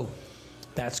 So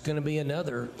that's going to be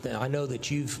another thing. I know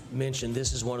that you've mentioned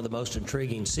this is one of the most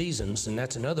intriguing seasons, and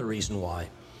that's another reason why.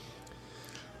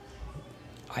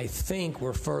 I think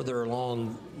we're further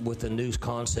along with the new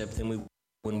concept than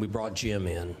when we brought Jim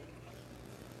in,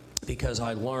 because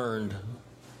I learned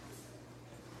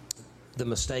the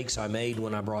mistakes I made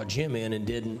when I brought Jim in and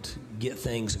didn't get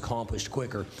things accomplished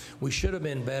quicker. We should have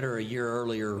been better a year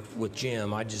earlier with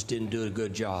Jim. I just didn't do a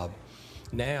good job.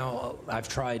 Now I've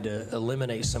tried to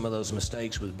eliminate some of those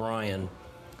mistakes with Brian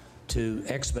to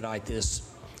expedite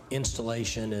this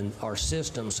installation in our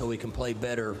system so we can play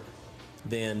better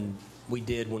than we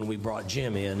did when we brought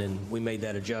Jim in, and we made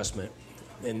that adjustment.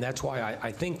 And that's why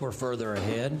I think we're further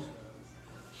ahead.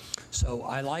 So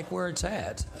I like where it's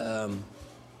at.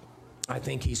 I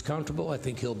think he's comfortable. I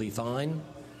think he'll be fine.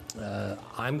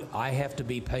 I have to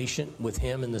be patient with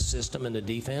him and the system and the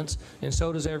defense, and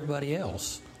so does everybody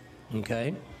else.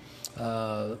 Okay?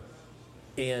 And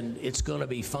it's going to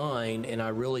be fine, and I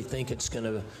really think it's going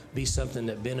to be something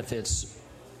that benefits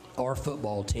our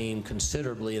football team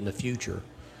considerably in the future,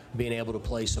 being able to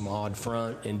play some odd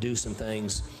front and do some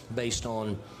things based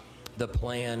on the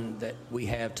plan that we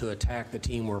have to attack the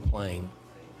team we're playing.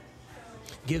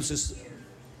 Gives us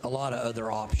a lot of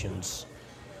other options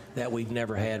that we've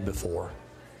never had before.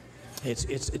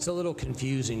 It's a little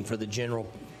confusing for the general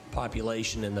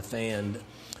population and the fan,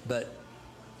 but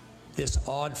this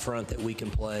odd front that we can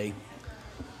play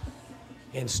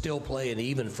and still play an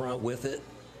even front with it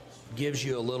gives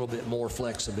you a little bit more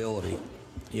flexibility.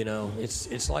 You know,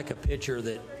 it's like a pitcher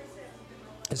that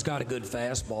has got a good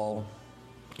fastball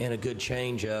and a good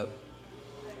changeup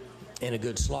and a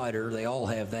good slider. They all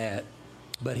have that.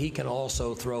 But he can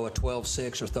also throw a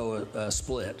 12-6 or throw a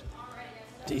split.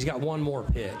 He's got one more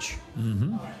pitch.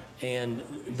 Mm-hmm. And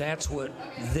that's what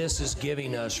this is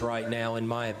giving us right now, in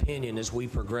my opinion, as we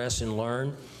progress and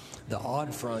learn. The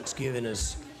odd front's giving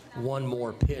us one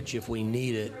more pitch if we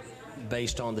need it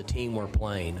based on the team we're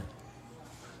playing.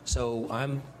 So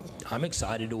I'm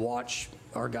excited to watch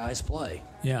our guys play.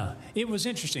 Yeah, it was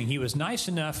interesting. He was nice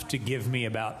enough to give me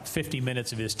about 50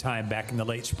 minutes of his time back in the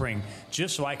late spring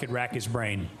just so I could rack his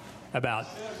brain about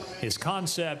his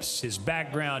concepts, his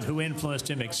background, who influenced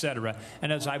him, etc.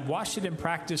 And as I watched it in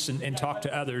practice and talked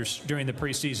to others during the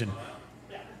preseason,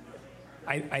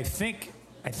 I think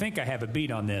I have a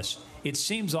beat on this. It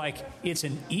seems like it's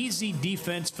an easy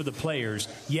defense for the players,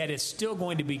 yet it's still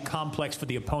going to be complex for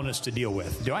the opponents to deal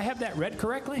with. Do I have that read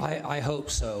correctly? I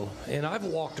hope so. And I've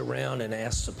walked around and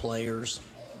asked the players.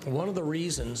 One of the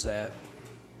reasons that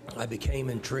I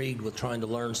became intrigued with trying to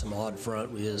learn some odd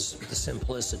front is the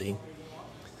simplicity.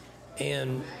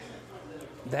 And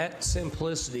that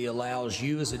simplicity allows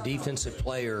you as a defensive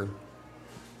player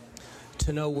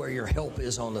to know where your help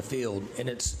is on the field. And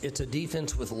it's a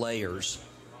defense with layers.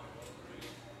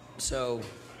 So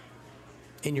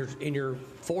in your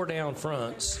four down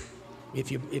fronts,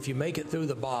 if you make it through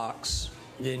the box,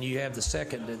 then you have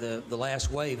the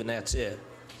last wave, and that's it.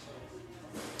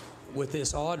 With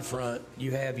this odd front,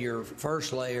 you have your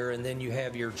first layer, and then you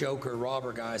have your joker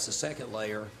robber guys, the second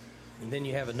layer, and then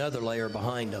you have another layer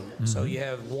behind them. Mm-hmm. So you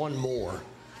have one more.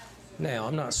 Now,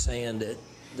 I'm not saying that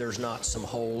there's not some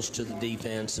holes to the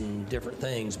defense and different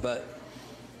things, but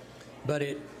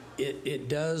it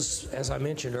does, as I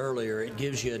mentioned earlier, it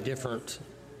gives you a different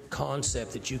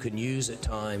concept that you can use at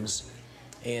times.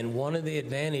 And one of the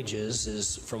advantages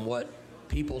is, from what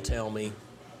people tell me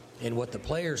and what the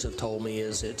players have told me,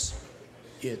 is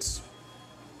it's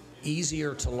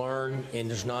easier to learn and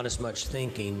there's not as much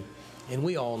thinking. And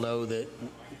we all know that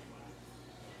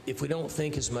if we don't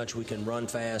think as much, we can run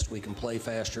fast, we can play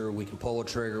faster, we can pull a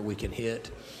trigger, we can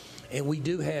hit. And we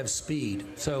do have speed.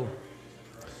 So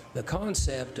the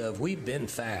concept of, we've been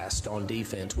fast on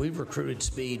defense. We've recruited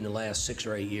speed in the last 6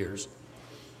 or 8 years.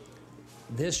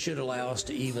 This should allow us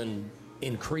to even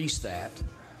increase that.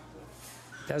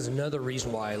 That's another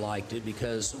reason why I liked it,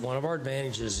 because one of our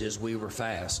advantages is we were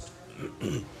fast.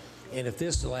 And if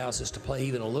this allows us to play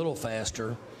even a little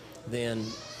faster, then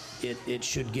it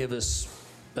should give us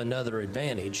another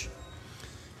advantage.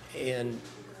 And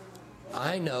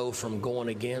I know from going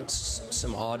against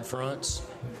some odd fronts,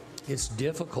 it's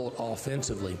difficult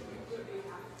offensively.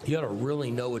 You got to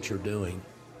really know what you're doing.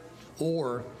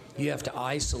 Or you have to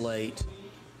isolate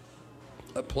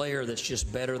a player that's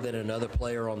just better than another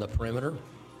player on the perimeter,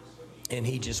 and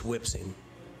he just whips him.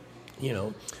 You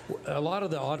know, a lot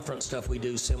of the odd front stuff we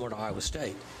do is similar to Iowa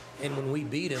State. And when we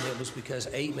beat him, it was because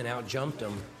Aitman out-jumped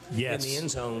him in the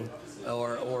end zone.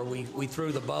 Or we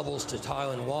threw the bubbles to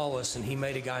Tylan Wallace, and he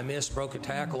made a guy miss, broke a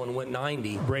tackle, and went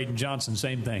 90. Braden Johnson,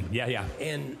 same thing. Yeah.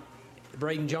 And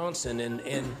Braden Johnson,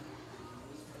 and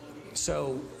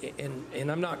so,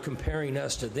 and I'm not comparing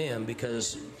us to them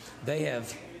because they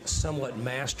have somewhat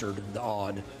mastered the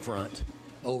odd front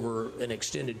over an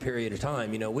extended period of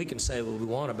time. You know, we can say what we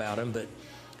want about him, but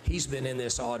he's been in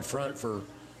this odd front for,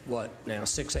 what, now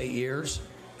 6-8 years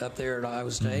up there at Iowa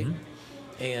State.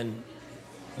 Mm-hmm. And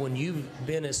when you've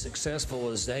been as successful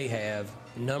as they have,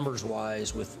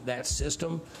 numbers-wise, with that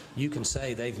system, you can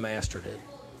say they've mastered it.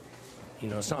 You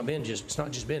know, it's not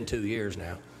just been 2 years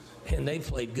now, and they've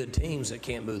played good teams that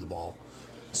can't move the ball.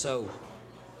 So,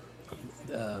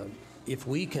 if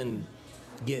we can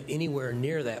get anywhere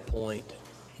near that point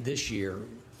this year,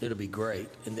 it'll be great.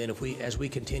 And then as we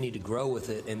continue to grow with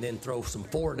it, and then throw some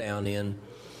 4 down in,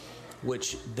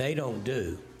 which they don't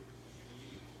do.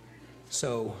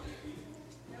 So,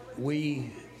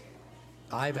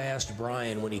 I've asked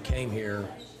Brian when he came here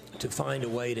to find a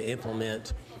way to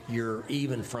implement your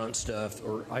even front stuff,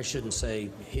 or I shouldn't say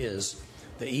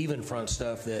the even front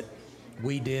stuff that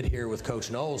we did here with Coach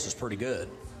Knowles is pretty good.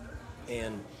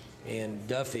 And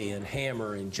Duffy and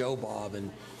Hammer and Joe Bob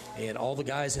and all the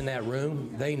guys in that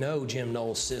room, they know Jim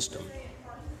Knowles' system.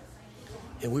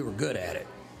 And we were good at it.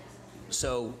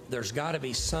 So there's got to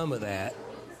be some of that.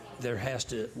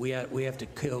 We have to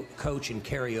coach and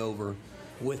carry over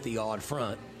with the odd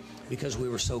front because we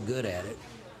were so good at it.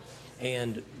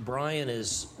 And Brian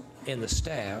and the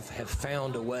staff have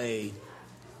found a way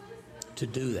to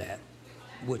do that,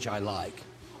 which I like.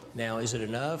 Now, is it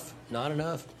enough? Not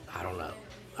enough? I don't know.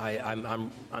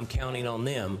 I'm counting on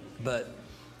them, but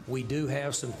we do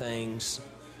have some things,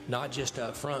 not just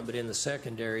up front, but in the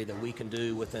secondary that we can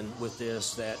do with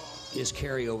this that is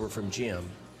carryover from Jim.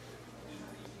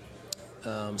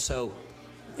 So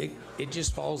it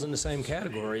just falls in the same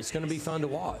category. It's going to be fun to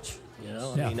watch. You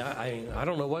know, yeah. I mean, I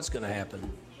don't know what's going to happen,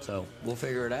 so we'll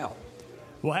figure it out.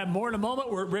 We'll have more in a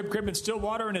moment. We're at Rib Crib in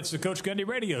Stillwater, and it's the Coach Gundy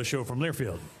Radio Show from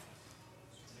Learfield.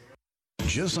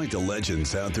 Just like the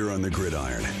legends out there on the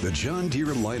gridiron, the John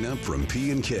Deere lineup from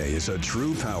P&K is a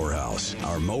true powerhouse.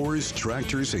 Our mowers,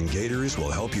 tractors, and gators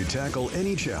will help you tackle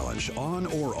any challenge on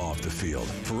or off the field.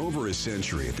 For over a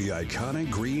century, the iconic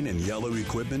green and yellow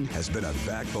equipment has been a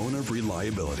backbone of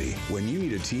reliability. When you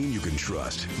need a team you can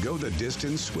trust, go the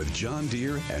distance with John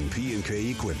Deere and P&K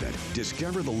equipment.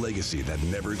 Discover the legacy that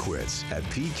never quits at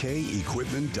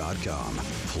pkequipment.com.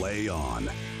 Play on.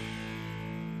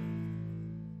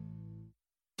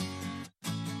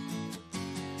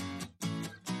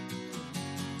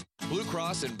 Blue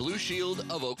Cross and Blue Shield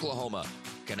of Oklahoma,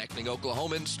 connecting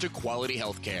Oklahomans to quality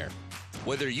health care.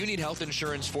 Whether you need health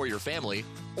insurance for your family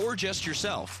or just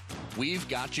yourself, we've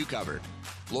got you covered.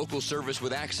 Local service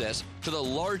with access to the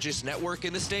largest network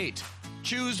in the state.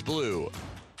 Choose Blue.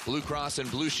 Blue Cross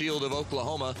and Blue Shield of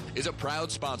Oklahoma is a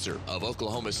proud sponsor of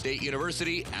Oklahoma State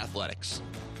University Athletics.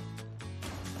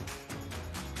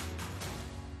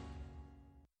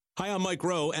 Hi, I'm Mike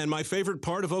Rowe, and my favorite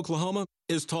part of Oklahoma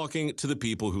is talking to the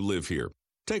people who live here.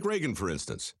 Take Reagan, for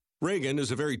instance. Reagan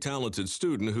is a very talented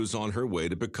student who's on her way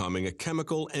to becoming a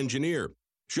chemical engineer.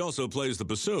 She also plays the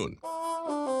bassoon.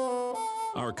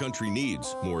 Our country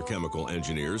needs more chemical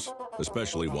engineers,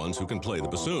 especially ones who can play the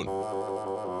bassoon.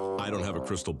 I don't have a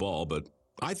crystal ball, but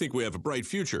I think we have a bright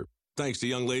future, thanks to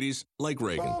young ladies like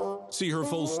Reagan. See her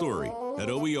full story at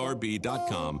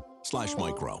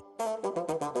oerb.com/micro.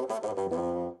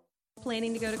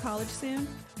 Planning to go to college soon?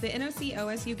 The NOC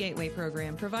OSU Gateway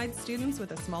program provides students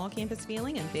with a small campus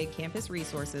feeling and big campus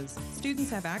resources. Students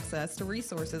have access to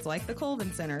resources like the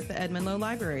Colvin Center, the Edmond Lowe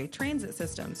Library, transit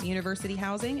systems, university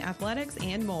housing, athletics,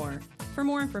 and more. For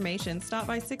more information, stop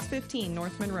by 615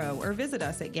 North Monroe or visit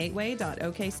us at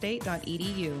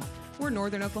gateway.okstate.edu. We're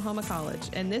Northern Oklahoma College,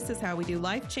 and this is how we do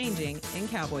life changing in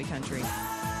cowboy country.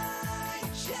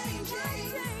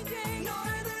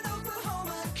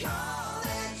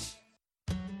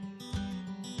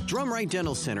 Drumright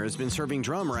Dental Center has been serving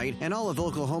Drumright and all of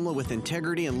Oklahoma with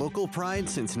integrity and local pride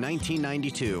since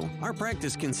 1992. Our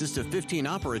practice consists of 15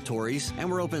 operatories, and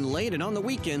we're open late and on the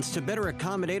weekends to better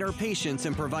accommodate our patients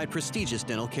and provide prestigious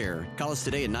dental care. Call us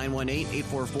today at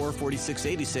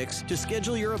 918-844-4686 to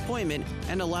schedule your appointment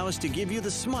and allow us to give you the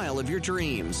smile of your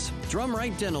dreams.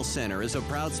 Drumright Dental Center is a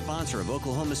proud sponsor of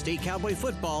Oklahoma State Cowboy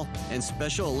football and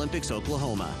Special Olympics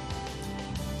Oklahoma.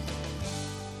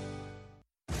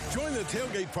 Join the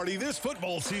tailgate party this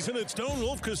football season at Stone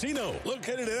Wolf Casino,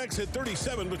 located at exit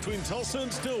 37 between Tulsa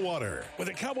and Stillwater, where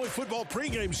the Cowboy football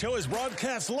pregame show is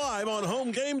broadcast live on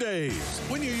home game days.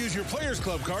 When you use your Players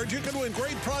Club card, you can win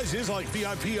great prizes like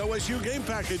VIP OSU game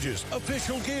packages,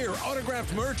 official gear,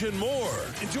 autographed merch, and more.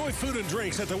 Enjoy food and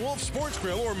drinks at the Wolf Sports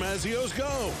Grill or Mazzio's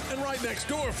Go. And right next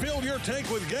door, fill your tank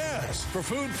with gas. For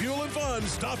food, fuel, and fun,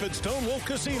 stop at Stone Wolf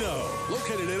Casino,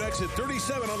 located at exit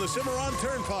 37 on the Cimarron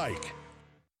Turnpike.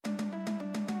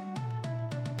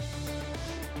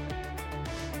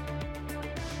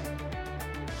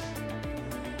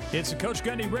 It's the Coach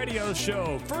Gundy Radio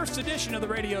Show, first edition of the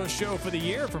radio show for the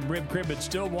year from Rib Crib at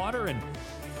Stillwater. And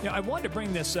I wanted to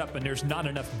bring this up, and there's not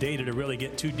enough data to really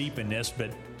get too deep in this,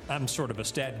 but I'm sort of a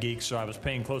stat geek, so I was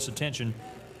paying close attention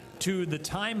to the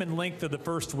time and length of the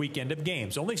first weekend of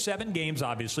games. Only 7 games,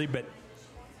 obviously, but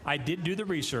I did do the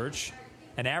research.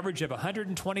 An average of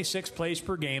 126 plays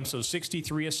per game, so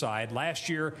 63 aside. Last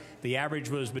year, the average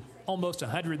was almost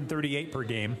 138 per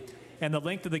game. And the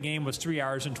length of the game was 3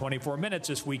 hours and 24 minutes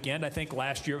this weekend. I think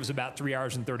last year it was about 3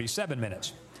 hours and 37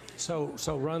 minutes. So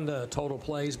run the total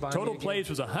plays by Total plays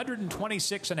was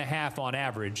 126 and a half on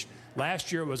average.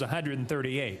 Last year it was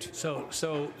 138.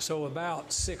 So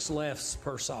about 6 lefts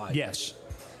per side. Yes.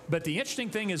 But the interesting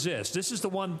thing is this. This is the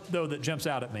one, though, that jumps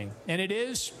out at me. And it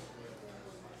is,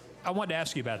 I wanted to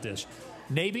ask you about this.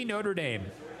 Navy Notre Dame,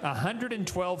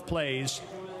 112 plays,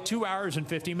 2 hours and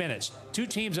 50 minutes. 2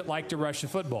 teams that like to rush the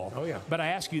football. Oh, yeah. But I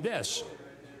ask you this.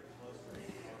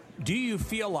 Do you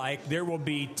feel like there will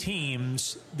be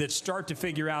teams that start to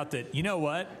figure out that, you know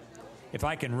what, if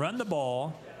I can run the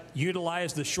ball,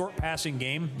 utilize the short passing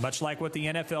game, much like what the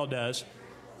NFL does,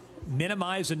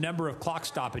 minimize the number of clock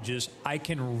stoppages, I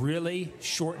can really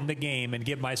shorten the game and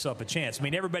give myself a chance? I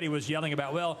mean, everybody was yelling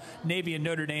about, well, Navy and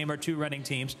Notre Dame are 2 running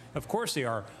teams. Of course they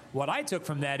are. What I took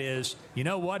from that is, you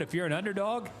know what, if you're an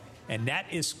underdog and that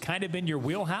is kind of in your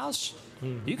wheelhouse,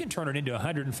 you can turn it into a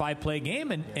 105-play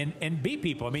game and beat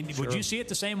people. I mean, Sure. Would you see it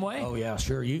the same way? Oh, yeah,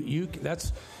 sure.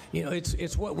 It's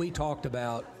what we talked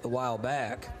about a while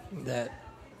back, that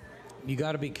you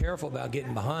got to be careful about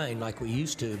getting behind like we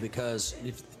used to, because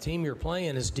if the team you're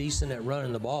playing is decent at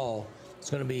running the ball,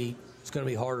 it's going to be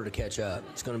harder to catch up.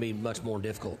 It's going to be much more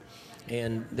difficult,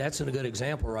 and that's a good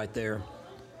example right there.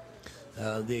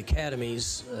 The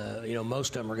academies,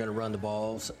 most of them are going to run the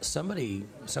ball. Somebody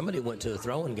went to a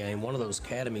throwing game. One of those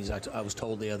academies, I was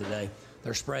told the other day,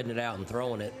 they're spreading it out and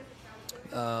throwing it.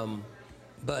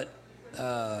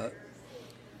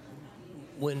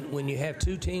 When you have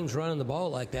 2 teams running the ball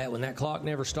like that, when that clock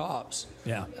never stops.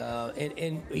 Yeah.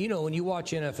 And when you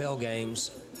watch NFL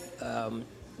games,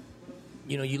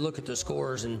 you look at the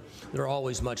scores and they're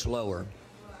always much lower.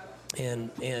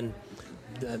 And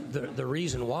the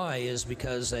reason why is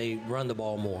because they run the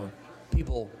ball more.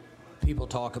 People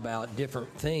talk about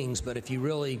different things, but if you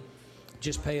really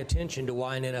just pay attention to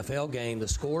why an NFL game the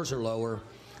scores are lower.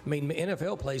 I mean,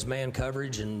 NFL plays man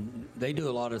coverage and they do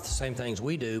a lot of the same things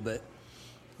we do, but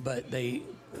they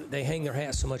hang their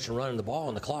hat so much in running the ball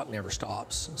and the clock never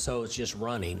stops. So it's just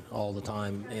running all the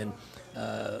time, and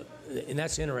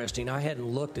that's interesting. I hadn't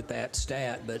looked at that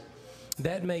stat, but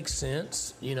that makes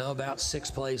sense. About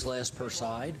 6 plays less per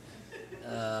side.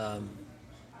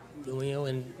 We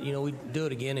do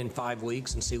it again in 5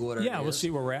 weeks and see what it is. Yeah, we'll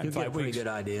see where we're at in 5 weeks. You'll get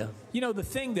a pretty good idea. The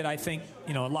thing that I think,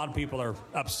 a lot of people are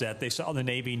upset. They saw the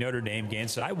Navy Notre Dame game and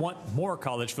said, I want more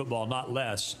college football, not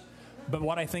less. But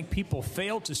what I think people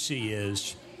fail to see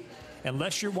is,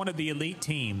 unless you're one of the elite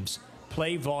teams,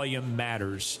 play volume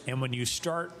matters. And when you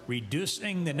start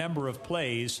reducing the number of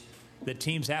plays that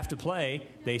teams have to play,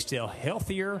 they stay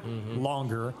healthier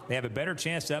longer. They have a better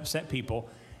chance to upset people.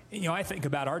 I think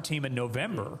about our team in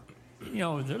November. There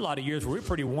are a lot of years where we're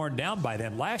pretty worn down by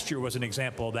them. Last year was an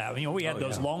example of that. We had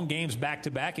those long games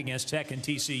back-to-back against Tech and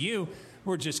TCU.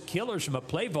 We're just killers from a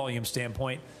play volume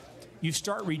standpoint. You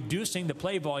start reducing the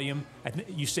play volume,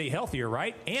 you stay healthier,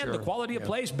 right? And Sure. the quality of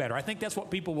play is better. I think that's what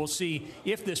people will see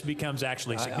if this becomes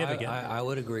actually significant. I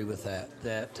would agree with that.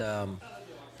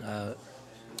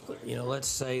 Let's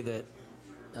say that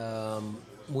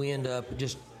we end up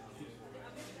just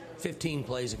 15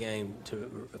 plays a game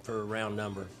for a round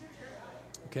number.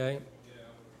 Okay?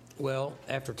 Well,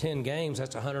 after 10 games,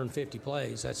 that's 150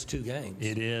 plays. That's 2 games.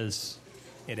 It is.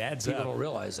 It adds up. People don't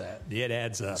realize that. It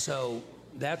adds up. So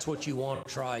that's what you want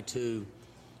to try to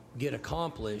get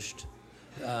accomplished.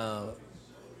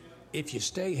 If you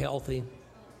stay healthy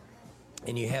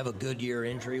and you have a good year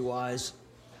injury-wise,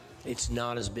 it's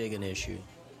not as big an issue.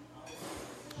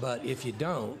 But if you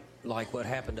don't, like what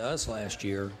happened to us last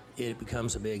year, it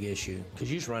becomes a big issue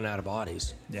because you just run out of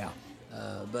bodies. Yeah.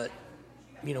 But,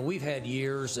 we've had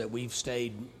years that we've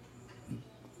stayed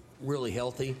really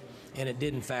healthy, and it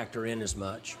didn't factor in as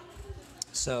much.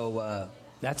 So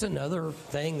that's another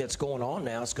thing that's going on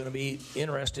now. It's going to be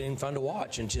interesting and fun to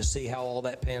watch and just see how all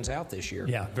that pans out this year.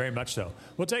 Yeah, very much so.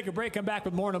 We'll take a break, come back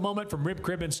with more in a moment from Rib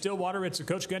Crib in Stillwater. It's the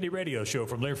Coach Gundy Radio Show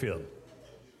from Learfield.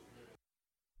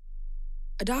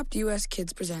 Adopt US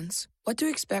Kids presents What to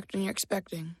Expect When You're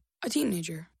Expecting a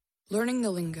Teenager. Learning the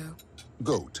lingo.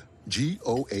 GOAT,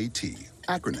 G-O-A-T,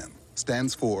 acronym,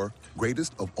 stands for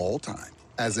Greatest of All Time.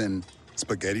 As in,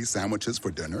 spaghetti sandwiches for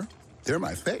dinner? They're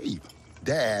my fave.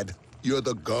 Dad, you're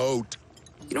the GOAT.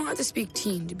 You don't have to speak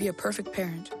teen to be a perfect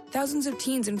parent. Thousands of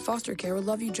teens in foster care will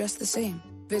love you just the same.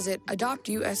 Visit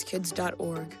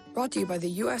adoptuskids.org. Brought to you by the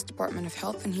U.S. Department of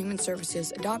Health and Human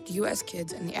Services, Adopt U.S.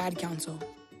 Kids, and the Ad Council.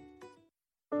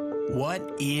 What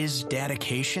is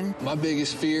dedication? My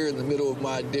biggest fear in the middle of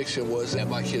my addiction was that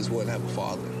my kids wouldn't have a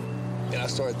father. And I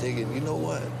started thinking, you know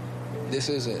what? This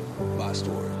isn't my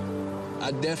story.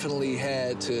 I definitely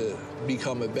had to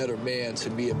become a better man to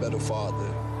be a better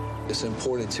father. It's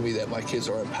important to me that my kids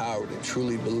are empowered and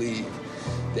truly believe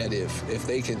that if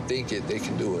they can think it, they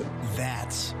can do it.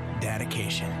 That's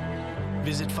dedication.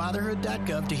 Visit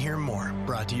fatherhood.gov to hear more.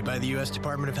 Brought to you by the U.S.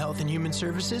 Department of Health and Human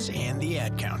Services and the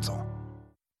Ad Council.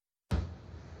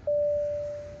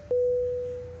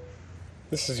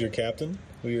 This is your captain.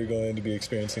 We are going to be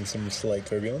experiencing some slight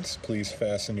turbulence. Please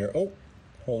fasten your... Oh,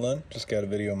 hold on. Just got a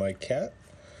video of my cat.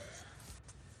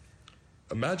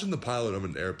 Imagine the pilot of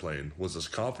an airplane was as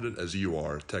confident as you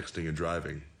are texting and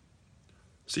driving.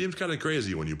 Seems kind of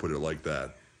crazy when you put it like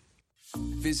that.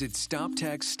 Visit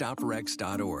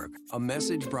StopTextStopWrecks.org. A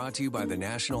message brought to you by the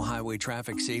National Highway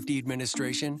Traffic Safety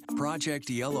Administration, Project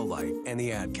Yellow Light, and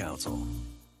the Ad Council.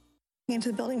 Into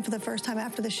the building for the first time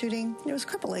after the shooting. It was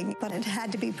crippling, but it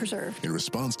had to be preserved. In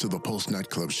response to the Pulse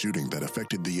nightclub shooting that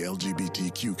affected the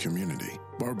LGBTQ community,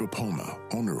 Barbara Poma,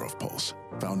 owner of Pulse,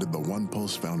 founded the One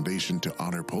Pulse Foundation to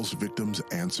honor Pulse victims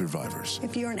and survivors.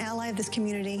 If you're an ally of this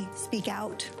community, speak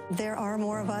out. There are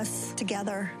more of us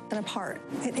together than apart.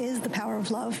 It is the power of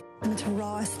love in its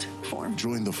rawest form.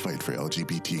 Join the fight for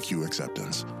LGBTQ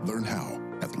acceptance. Learn how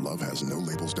at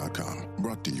lovehasnolabels.com.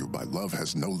 Brought to you by Love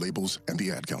Has No Labels and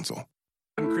the Ad Council.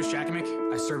 I'm Chris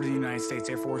Jakimick. I served in the United States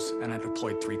Air Force, and I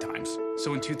deployed 3 times.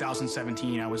 So in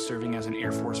 2017, I was serving as an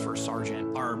Air Force First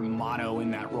Sergeant. Our motto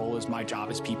in that role is, my job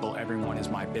is people, everyone is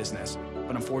my business.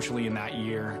 But unfortunately, in that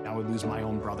year, I would lose my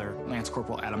own brother, Lance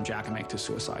Corporal Adam Jakimick, to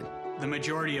suicide. The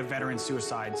majority of veteran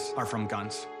suicides are from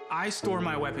guns. I store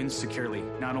my weapons securely,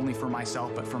 not only for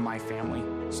myself, but for my family.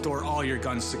 Store all your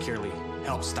guns securely.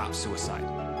 Help stop suicide.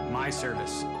 My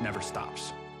service never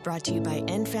stops. Brought to you by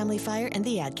End Family Fire and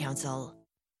the Ad Council.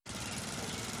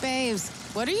 Babes,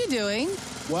 what are you doing?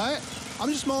 What?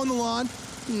 I'm just mowing the lawn.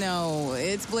 No,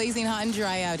 it's blazing hot and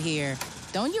dry out here.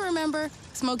 Don't you remember?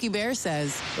 Smokey Bear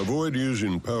says. Avoid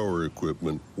using power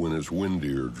equipment when it's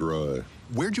windy or dry.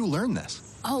 Where'd you learn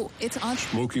this? Oh, it's on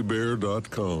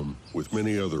SmokeyBear.com with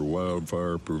many other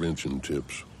wildfire prevention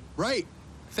tips. Right.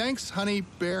 Thanks, Honey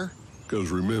Bear. Because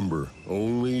remember,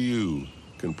 only you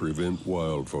can prevent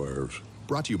wildfires.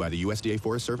 Brought to you by the USDA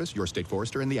Forest Service, your state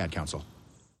forester, and the Ad Council.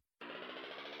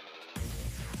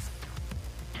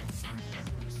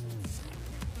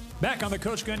 Back on the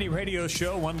Coach Gundy Radio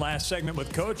Show, one last segment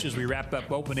with Coach as we wrap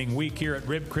up opening week here at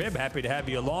Rib Crib. Happy to have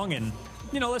you along. And,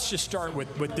 let's just start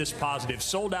with this positive.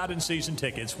 Sold out in season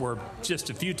tickets. We're just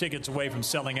a few tickets away from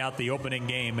selling out the opening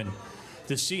game. And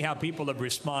to see how people have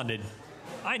responded,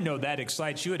 I know that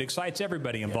excites you. It excites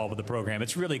everybody involved with the program.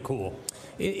 It's really cool.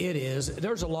 It is.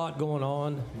 There's a lot going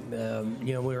on.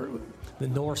 We're the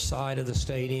north side of the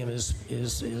stadium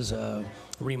is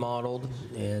remodeled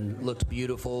and looks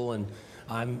beautiful, and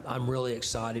I'm really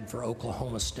excited for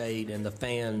Oklahoma State and the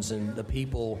fans and the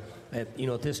people. At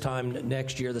this time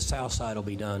next year, the south side will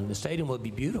be done. The stadium will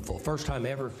be beautiful. First time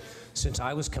ever since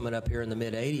I was coming up here in the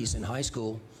mid '80s in high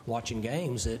school watching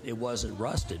games that it wasn't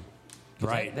rusted.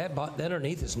 Right. That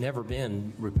underneath has never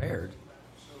been repaired,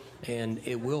 and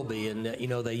it will be. And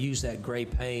they use that gray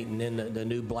paint, and then the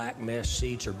new black mesh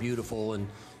seats are beautiful, and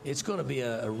it's going to be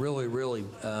a really, really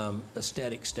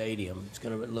aesthetic stadium. It's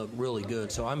going to look really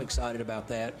good. So I'm excited about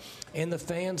that. And the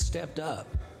fans stepped up.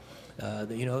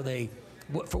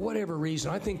 For whatever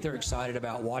reason, I think they're excited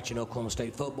about watching Oklahoma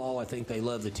State football. I think they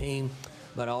love the team,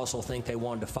 but I also think they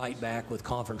wanted to fight back with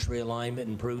conference realignment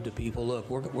and prove to people, look,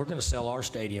 we're going to sell our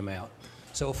stadium out.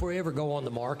 So if we ever go on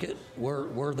the market,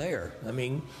 we're there. I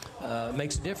mean, it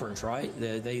makes a difference, right?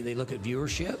 They look at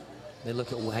viewership. They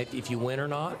look at if you win or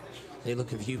not. They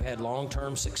look if you've had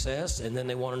long-term success, and then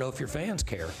they want to know if your fans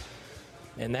care.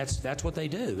 And that's what they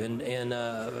do. And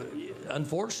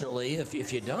unfortunately,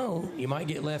 if you don't, you might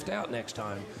get left out next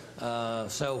time.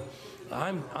 So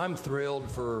I'm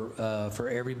thrilled for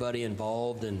everybody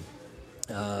involved, and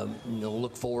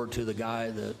look forward to the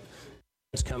guy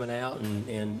that's coming out,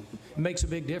 and it makes a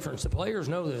big difference. The players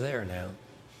know they're there now.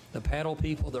 The paddle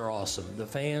people, they're awesome. The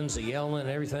fans, the yelling, and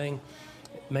everything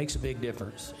makes a big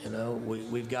difference.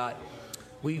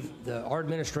 Our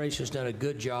administration has done a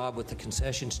good job with the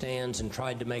concession stands and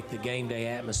tried to make the game day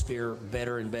atmosphere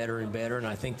better and better and better, and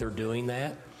I think they're doing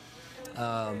that.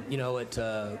 One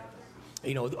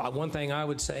thing I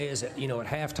would say is that, at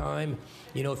halftime,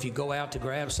 if you go out to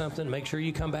grab something, make sure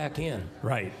you come back in.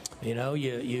 Right. And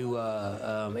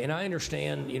I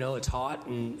understand, it's hot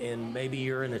and maybe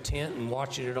you're in a tent and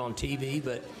watching it on TV,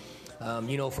 but,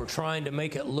 if we're trying to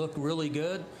make it look really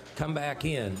good, come back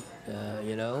in,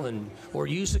 or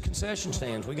use the concession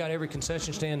stands. We got every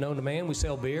concession stand known to man. We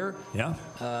sell beer. Yeah.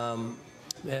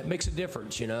 It makes a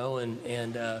difference, I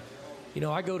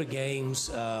go to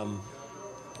games.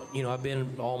 I've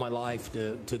been all my life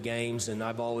to games, and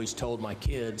I've always told my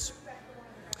kids,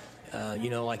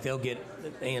 they'll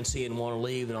get antsy and want to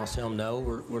leave, and I'll tell them, no,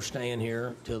 we're staying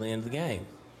here till the end of the game.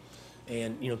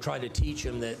 And, try to teach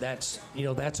them that's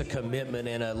a commitment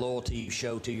and a loyalty you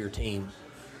show to your team.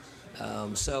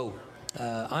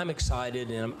 I'm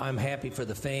excited, and I'm happy for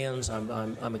the fans.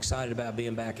 I'm excited about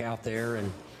being back out there and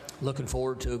looking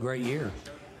forward to a great year.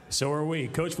 So are we.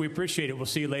 Coach, we appreciate it. We'll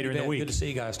see you later in the week. Good to see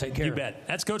you guys. Take care. You bet.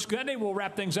 That's Coach Gundy. We'll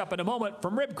wrap things up in a moment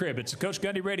from Rib Crib. It's the Coach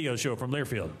Gundy Radio Show from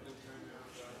Learfield.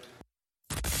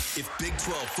 If Big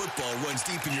 12 football runs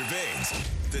deep in your veins,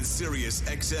 then Sirius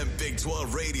XM Big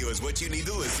 12 Radio is what you need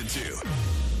to listen to.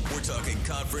 We're talking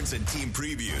conference and team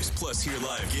previews, plus hear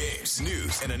live games,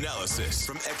 news, and analysis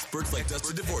from experts like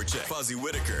Dustin Dvorak, Fozzie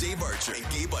Whitaker, Dave Archer, and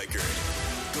Gabe Eichert.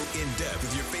 Go in-depth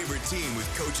with your favorite team with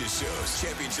coaches shows,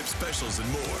 championship specials, and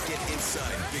more. Get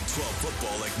inside Big 12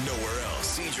 football like nowhere else.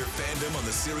 Seed your fandom on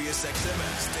the Sirius XM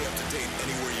app. Stay up to date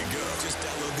anywhere you go. Just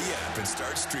download the app and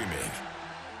start streaming.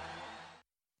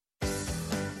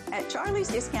 At Charlie's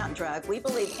Discount Drug, we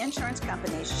believe insurance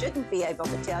companies shouldn't be able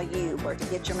to tell you where to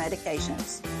get your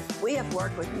medications. We have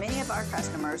worked with many of our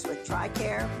customers with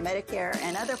TRICARE, Medicare,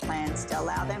 and other plans to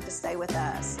allow them to stay with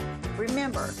us.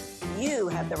 Remember, you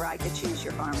have the right to choose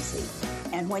your pharmacy.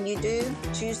 And when you do,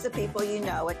 choose the people you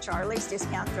know at Charlie's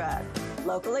Discount Drug,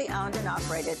 locally owned and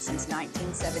operated since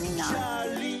 1979.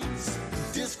 Charlie's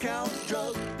Discount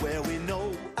Drug, where we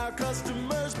know our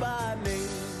customers by name.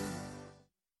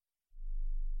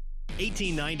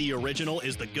 1890 Original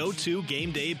is the go-to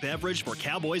game day beverage for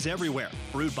cowboys everywhere.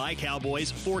 Brewed by cowboys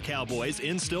for cowboys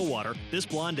in Stillwater, this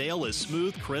blonde ale is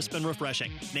smooth, crisp, and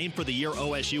refreshing. Named for the year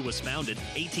OSU was founded,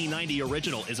 1890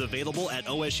 Original is available at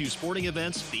OSU sporting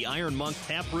events, the Iron Monk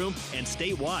Tap Room, and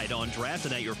statewide on draft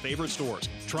and at your favorite stores.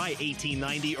 Try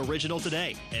 1890 Original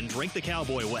today and drink the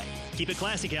cowboy way. Keep it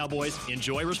classy, cowboys.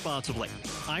 Enjoy responsibly.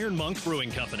 Iron Monk Brewing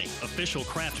Company, official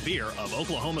craft beer of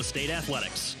Oklahoma State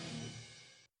Athletics.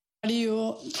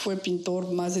 Mario fue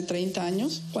pintor más de 30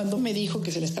 años. Cuando me dijo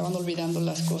que se le estaban olvidando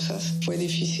las cosas, fue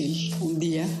difícil. Un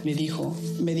día me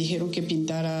dijeron que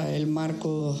pintara el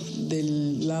marco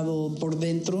del lado por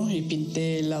dentro y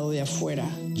pinté el lado de afuera.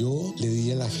 Yo le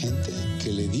diría a la gente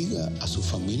que le diga a su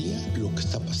familia lo que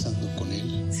está pasando con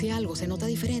él. Si algo se nota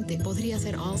diferente, podría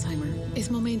ser Alzheimer.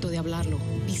 Es momento de hablarlo.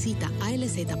 Visita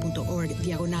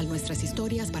alz.org/nuestras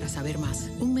historias para saber más.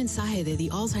 Un mensaje de The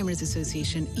Alzheimer's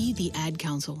Association y The Ad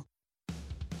Council.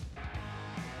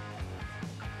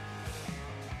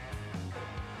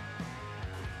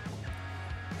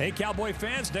 Hey, Cowboy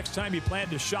fans, next time you plan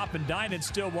to shop and dine in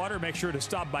Stillwater, make sure to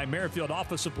stop by Merrifield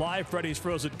Office Supply, Freddy's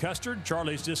Frozen Custard,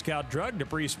 Charlie's Discount Drug,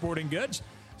 Dupree Sporting Goods,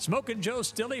 Smokin' Joe's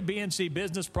Stilly, BNC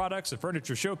Business Products, the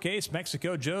Furniture Showcase,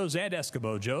 Mexico Joe's, and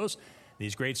Eskimo Joe's.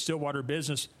 These great Stillwater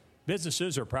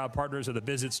businesses are proud partners of the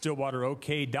Visit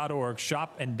StillwaterOK.org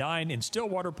Shop and Dine in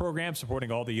Stillwater program,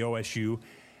 supporting all the OSU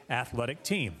athletic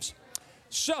teams.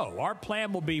 So, our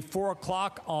plan will be 4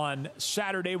 o'clock on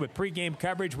Saturday with pregame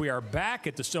coverage. We are back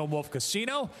at the Stone Wolf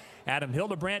Casino. Adam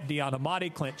Hildebrandt, Dion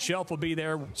Amati, Clint Shelf will be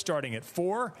there starting at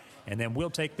 4. And then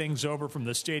we'll take things over from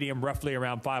the stadium roughly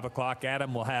around 5 o'clock.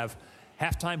 Adam will have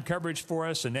halftime coverage for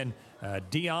us. And then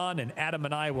Dion and Adam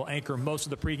and I will anchor most of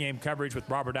the pregame coverage with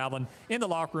Robert Allen in the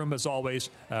locker room, as always,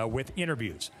 with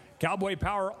interviews. Cowboy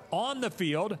Power on the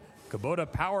field,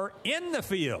 Kubota Power in the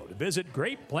field. Visit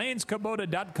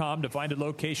GreatPlainsKubota.com to find a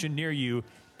location near you,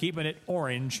 keeping it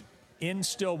orange in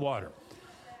Stillwater.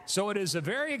 So it is a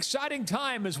very exciting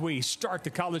time as we start the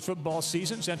college football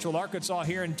season. Central Arkansas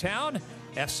here in town,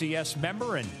 FCS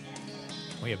member, and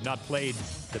we have not played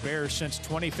the Bears since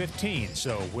 2015,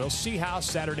 so we'll see how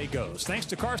Saturday goes. Thanks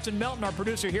to Karsten Melton, our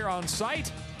producer here on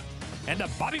site, and to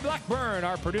Bobby Blackburn,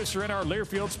 our producer in our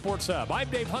Learfield Sports Hub. I'm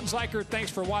Dave Hunziker.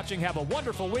 Thanks for watching. Have a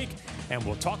wonderful week, and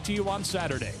we'll talk to you on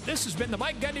Saturday. This has been the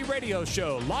Mike Gundy Radio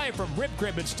Show, live from Rib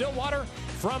Crib in Stillwater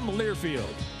from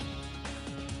Learfield.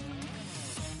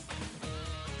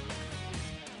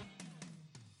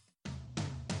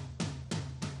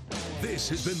 This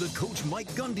has been the Coach Mike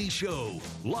Gundy Show,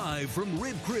 live from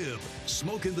Rib Crib,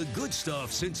 smoking the good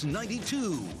stuff since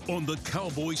 '92 on the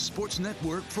Cowboys Sports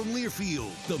Network from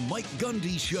Learfield. The Mike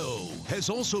Gundy Show has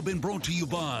also been brought to you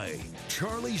by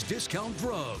Charlie's Discount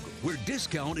Drug, where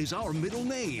discount is our middle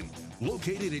name,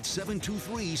 located at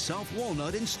 723 South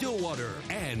Walnut in Stillwater,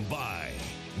 and by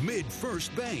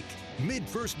MidFirst Bank.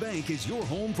 MidFirst Bank is your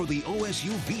home for the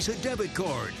OSU Visa debit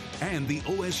card and the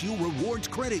OSU Rewards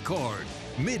credit card.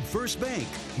 MidFirst Bank,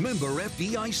 member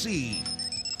FDIC.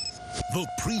 The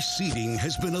preceding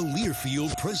has been a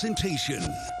Learfield presentation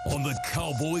on the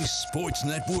Cowboys Sports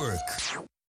Network.